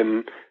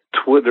 million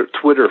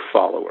Twitter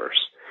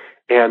followers.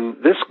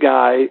 And this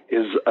guy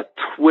is a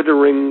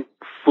twittering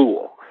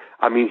fool.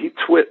 I mean, he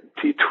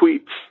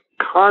tweets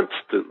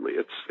constantly.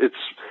 It's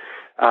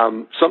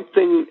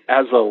something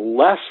as a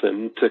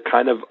lesson to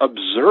kind of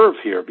observe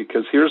here,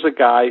 because here's a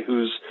guy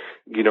who's,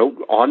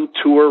 on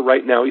tour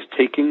right now. He's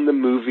taking the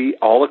movie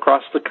all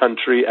across the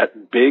country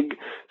at big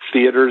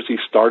theaters. He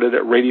started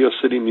at Radio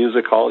City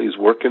Music Hall. He's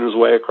working his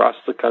way across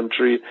the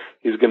country.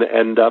 He's going to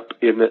end up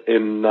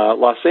in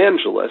Los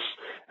Angeles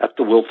at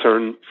the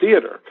Wiltern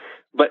Theater.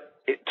 But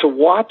to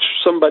watch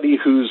somebody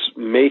who's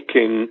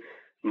making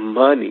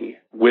money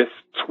with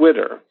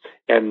Twitter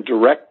and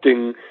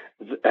directing,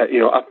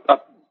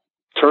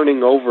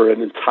 turning over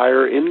an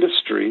entire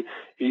industry,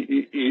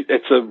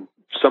 it's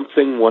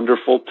something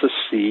wonderful to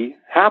see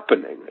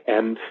happening.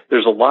 And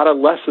there's a lot of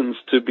lessons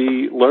to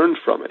be learned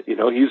from it.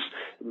 He's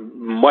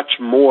much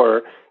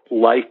more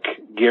like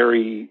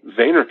Gary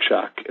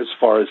Vaynerchuk as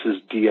far as his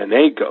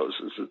DNA goes.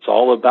 It's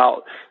all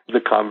about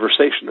the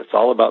conversation. It's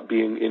all about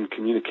being in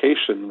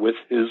communication with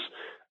his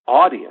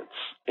audience.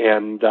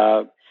 And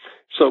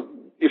so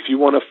if you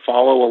want to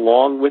follow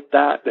along with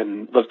that,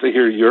 and love to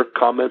hear your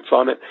comments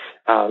on it,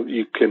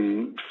 you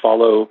can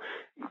follow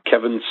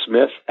Kevin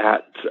Smith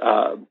at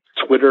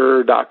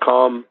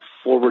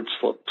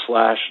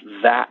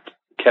twitter.com/that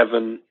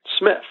Kevin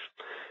Smith.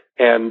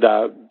 And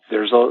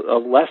there's a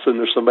lesson.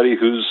 There's somebody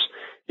who's,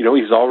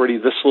 he's already,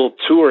 this little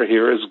tour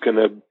here is going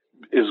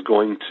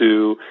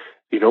to,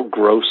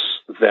 gross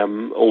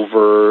them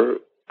over,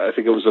 I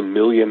think it was $1.5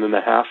 million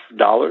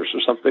or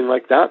something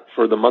like that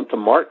for the month of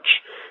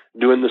March,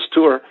 doing this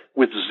tour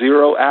with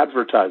zero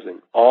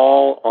advertising,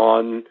 all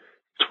on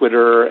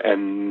Twitter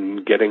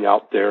and getting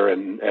out there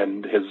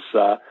and his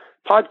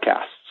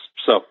podcasts.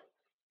 So,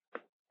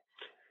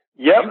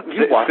 yep.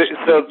 You watched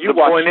the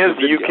point is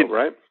video, you can,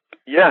 right?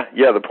 Yeah.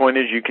 The point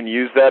is you can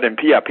use that, and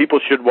people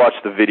should watch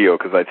the video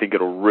because I think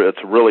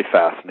it's really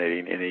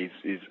fascinating, and he's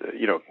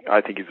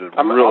I think he's a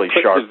really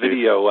sharp. I'll put the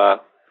video.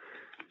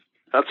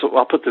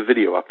 I'll put the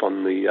video up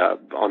on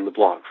the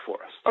blog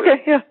for us.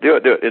 Okay, yeah, do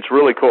it. It's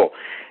really cool,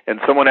 and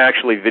someone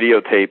actually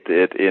videotaped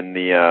it in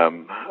the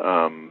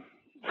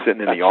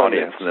sitting in the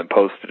audience and then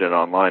posted it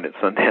online at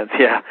Sundance.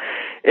 Yeah.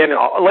 And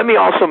let me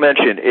also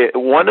mention,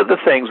 one of the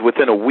things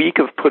within a week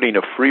of putting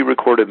a free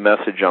recorded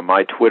message on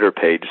my Twitter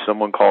page,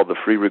 someone called the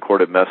free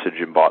recorded message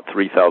and bought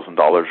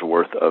 $3,000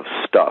 worth of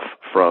stuff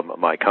from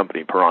my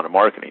company, Piranha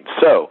Marketing.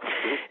 So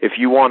if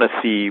you want to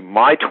see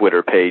my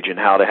Twitter page and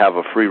how to have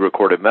a free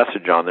recorded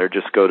message on there,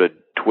 just go to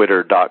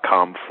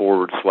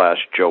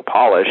twitter.com/Joe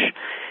Polish,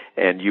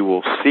 and you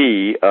will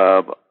see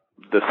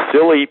the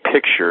silly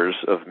pictures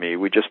of me.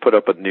 We just put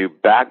up a new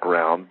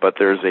background, but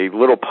there's a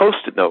little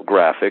Post-it note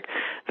graphic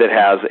that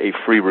has a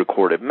free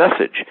recorded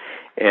message.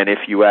 And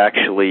if you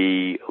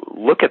actually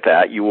look at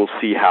that, you will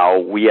see how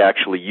we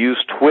actually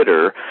use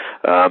Twitter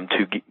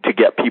to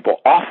get people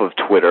off of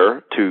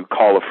Twitter to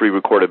call a free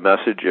recorded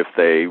message if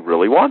they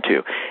really want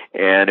to.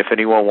 And if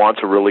anyone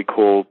wants a really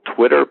cool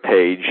Twitter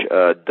page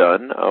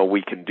done,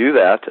 we can do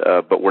that.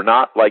 But we're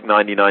not like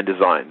 99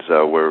 Designs.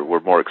 We're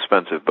more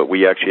expensive. But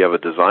we actually have a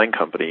design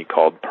company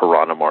called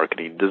Piranha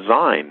Marketing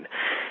Design.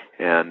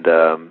 And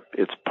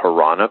it's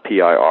Piranha,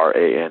 Piranha,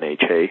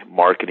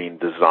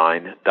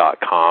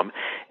 marketingdesign.com.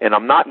 And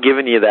I'm not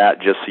giving you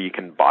that just so you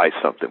can buy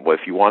something. Well,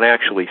 if you want to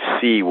actually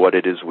see what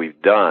it is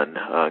we've done,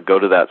 go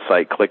to that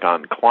site, click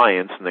on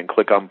Clients, and then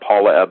click on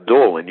Paula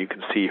Abdul, and you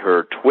can see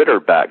her Twitter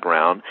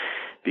background,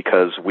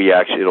 because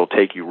it'll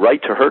take you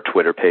right to her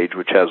Twitter page,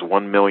 which has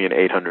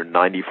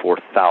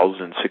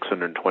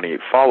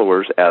 1,894,628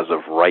 followers as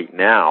of right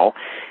now.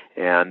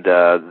 And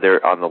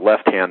there on the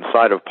left-hand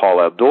side of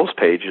Paula Abdul's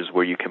page is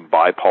where you can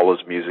buy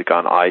Paula's music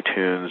on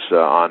iTunes,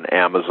 on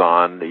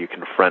Amazon. You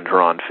can friend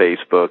her on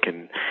Facebook,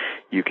 and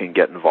you can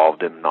get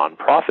involved in a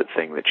nonprofit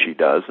thing that she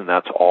does, and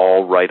that's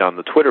all right on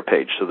the Twitter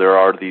page. So there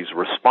are these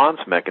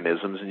response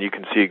mechanisms, and you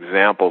can see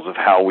examples of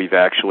how we've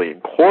actually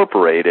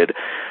incorporated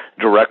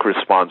direct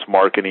response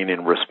marketing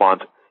and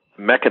response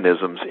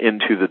mechanisms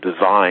into the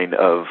design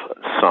of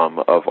some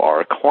of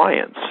our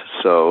clients.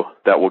 So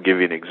that will give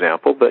you an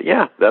example. But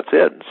yeah, that's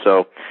it.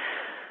 So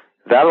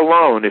that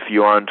alone, if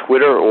you're on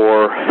Twitter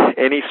or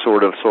any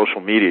sort of social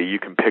media, you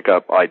can pick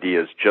up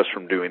ideas just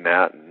from doing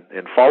that.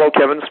 And follow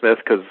Kevin Smith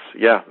because,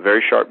 yeah,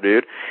 very sharp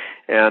dude.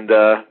 And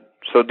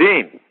so,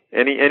 Dean,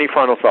 any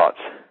final thoughts?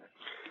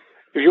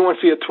 If you want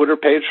to see a Twitter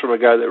page from a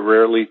guy that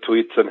rarely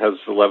tweets and has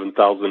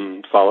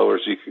 11,000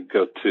 followers, you could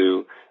go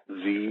to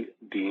The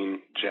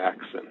Dean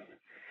Jackson.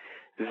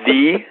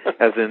 The,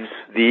 as in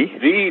the?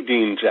 The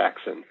Dean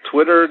Jackson.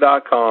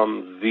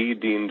 Twitter.com, The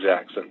Dean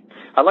Jackson.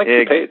 I like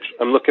the page.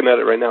 I'm looking at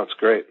it right now. It's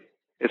great.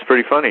 It's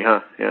pretty funny,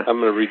 huh? Yeah. I'm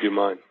going to redo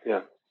mine.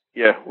 Yeah.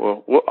 Yeah.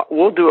 Well,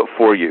 we'll do it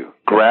for you,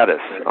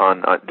 gratis,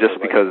 on just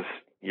because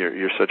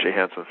you're such a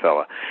handsome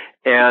fella.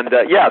 And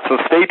so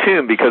stay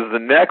tuned, because the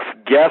next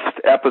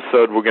guest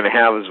episode we're going to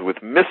have is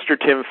with Mr.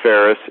 Tim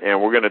Ferriss,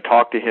 and we're going to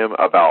talk to him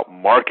about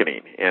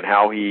marketing and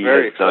how he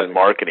has done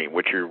marketing,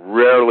 which you're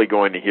rarely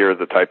going to hear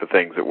the type of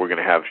things that we're going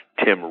to have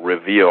Tim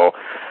reveal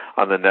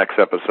on the next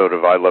episode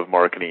of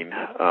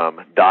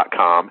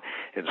ilovemarketing.com.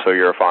 And so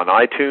you're on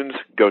iTunes,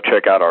 go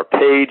check out our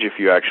page if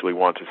you actually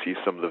want to see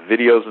some of the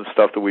videos and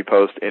stuff that we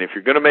post. And if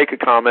you're going to make a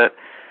comment,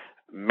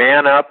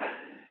 man up.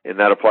 And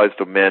that applies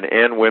to men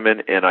and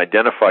women, and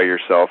identify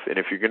yourself. And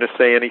if you're going to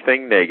say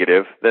anything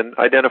negative, then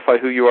identify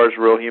who you are as a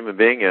real human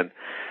being. And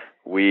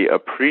we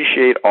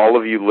appreciate all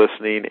of you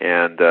listening.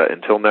 And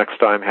until next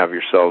time, have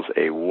yourselves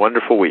a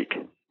wonderful week.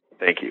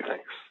 Thank you.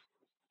 Thanks.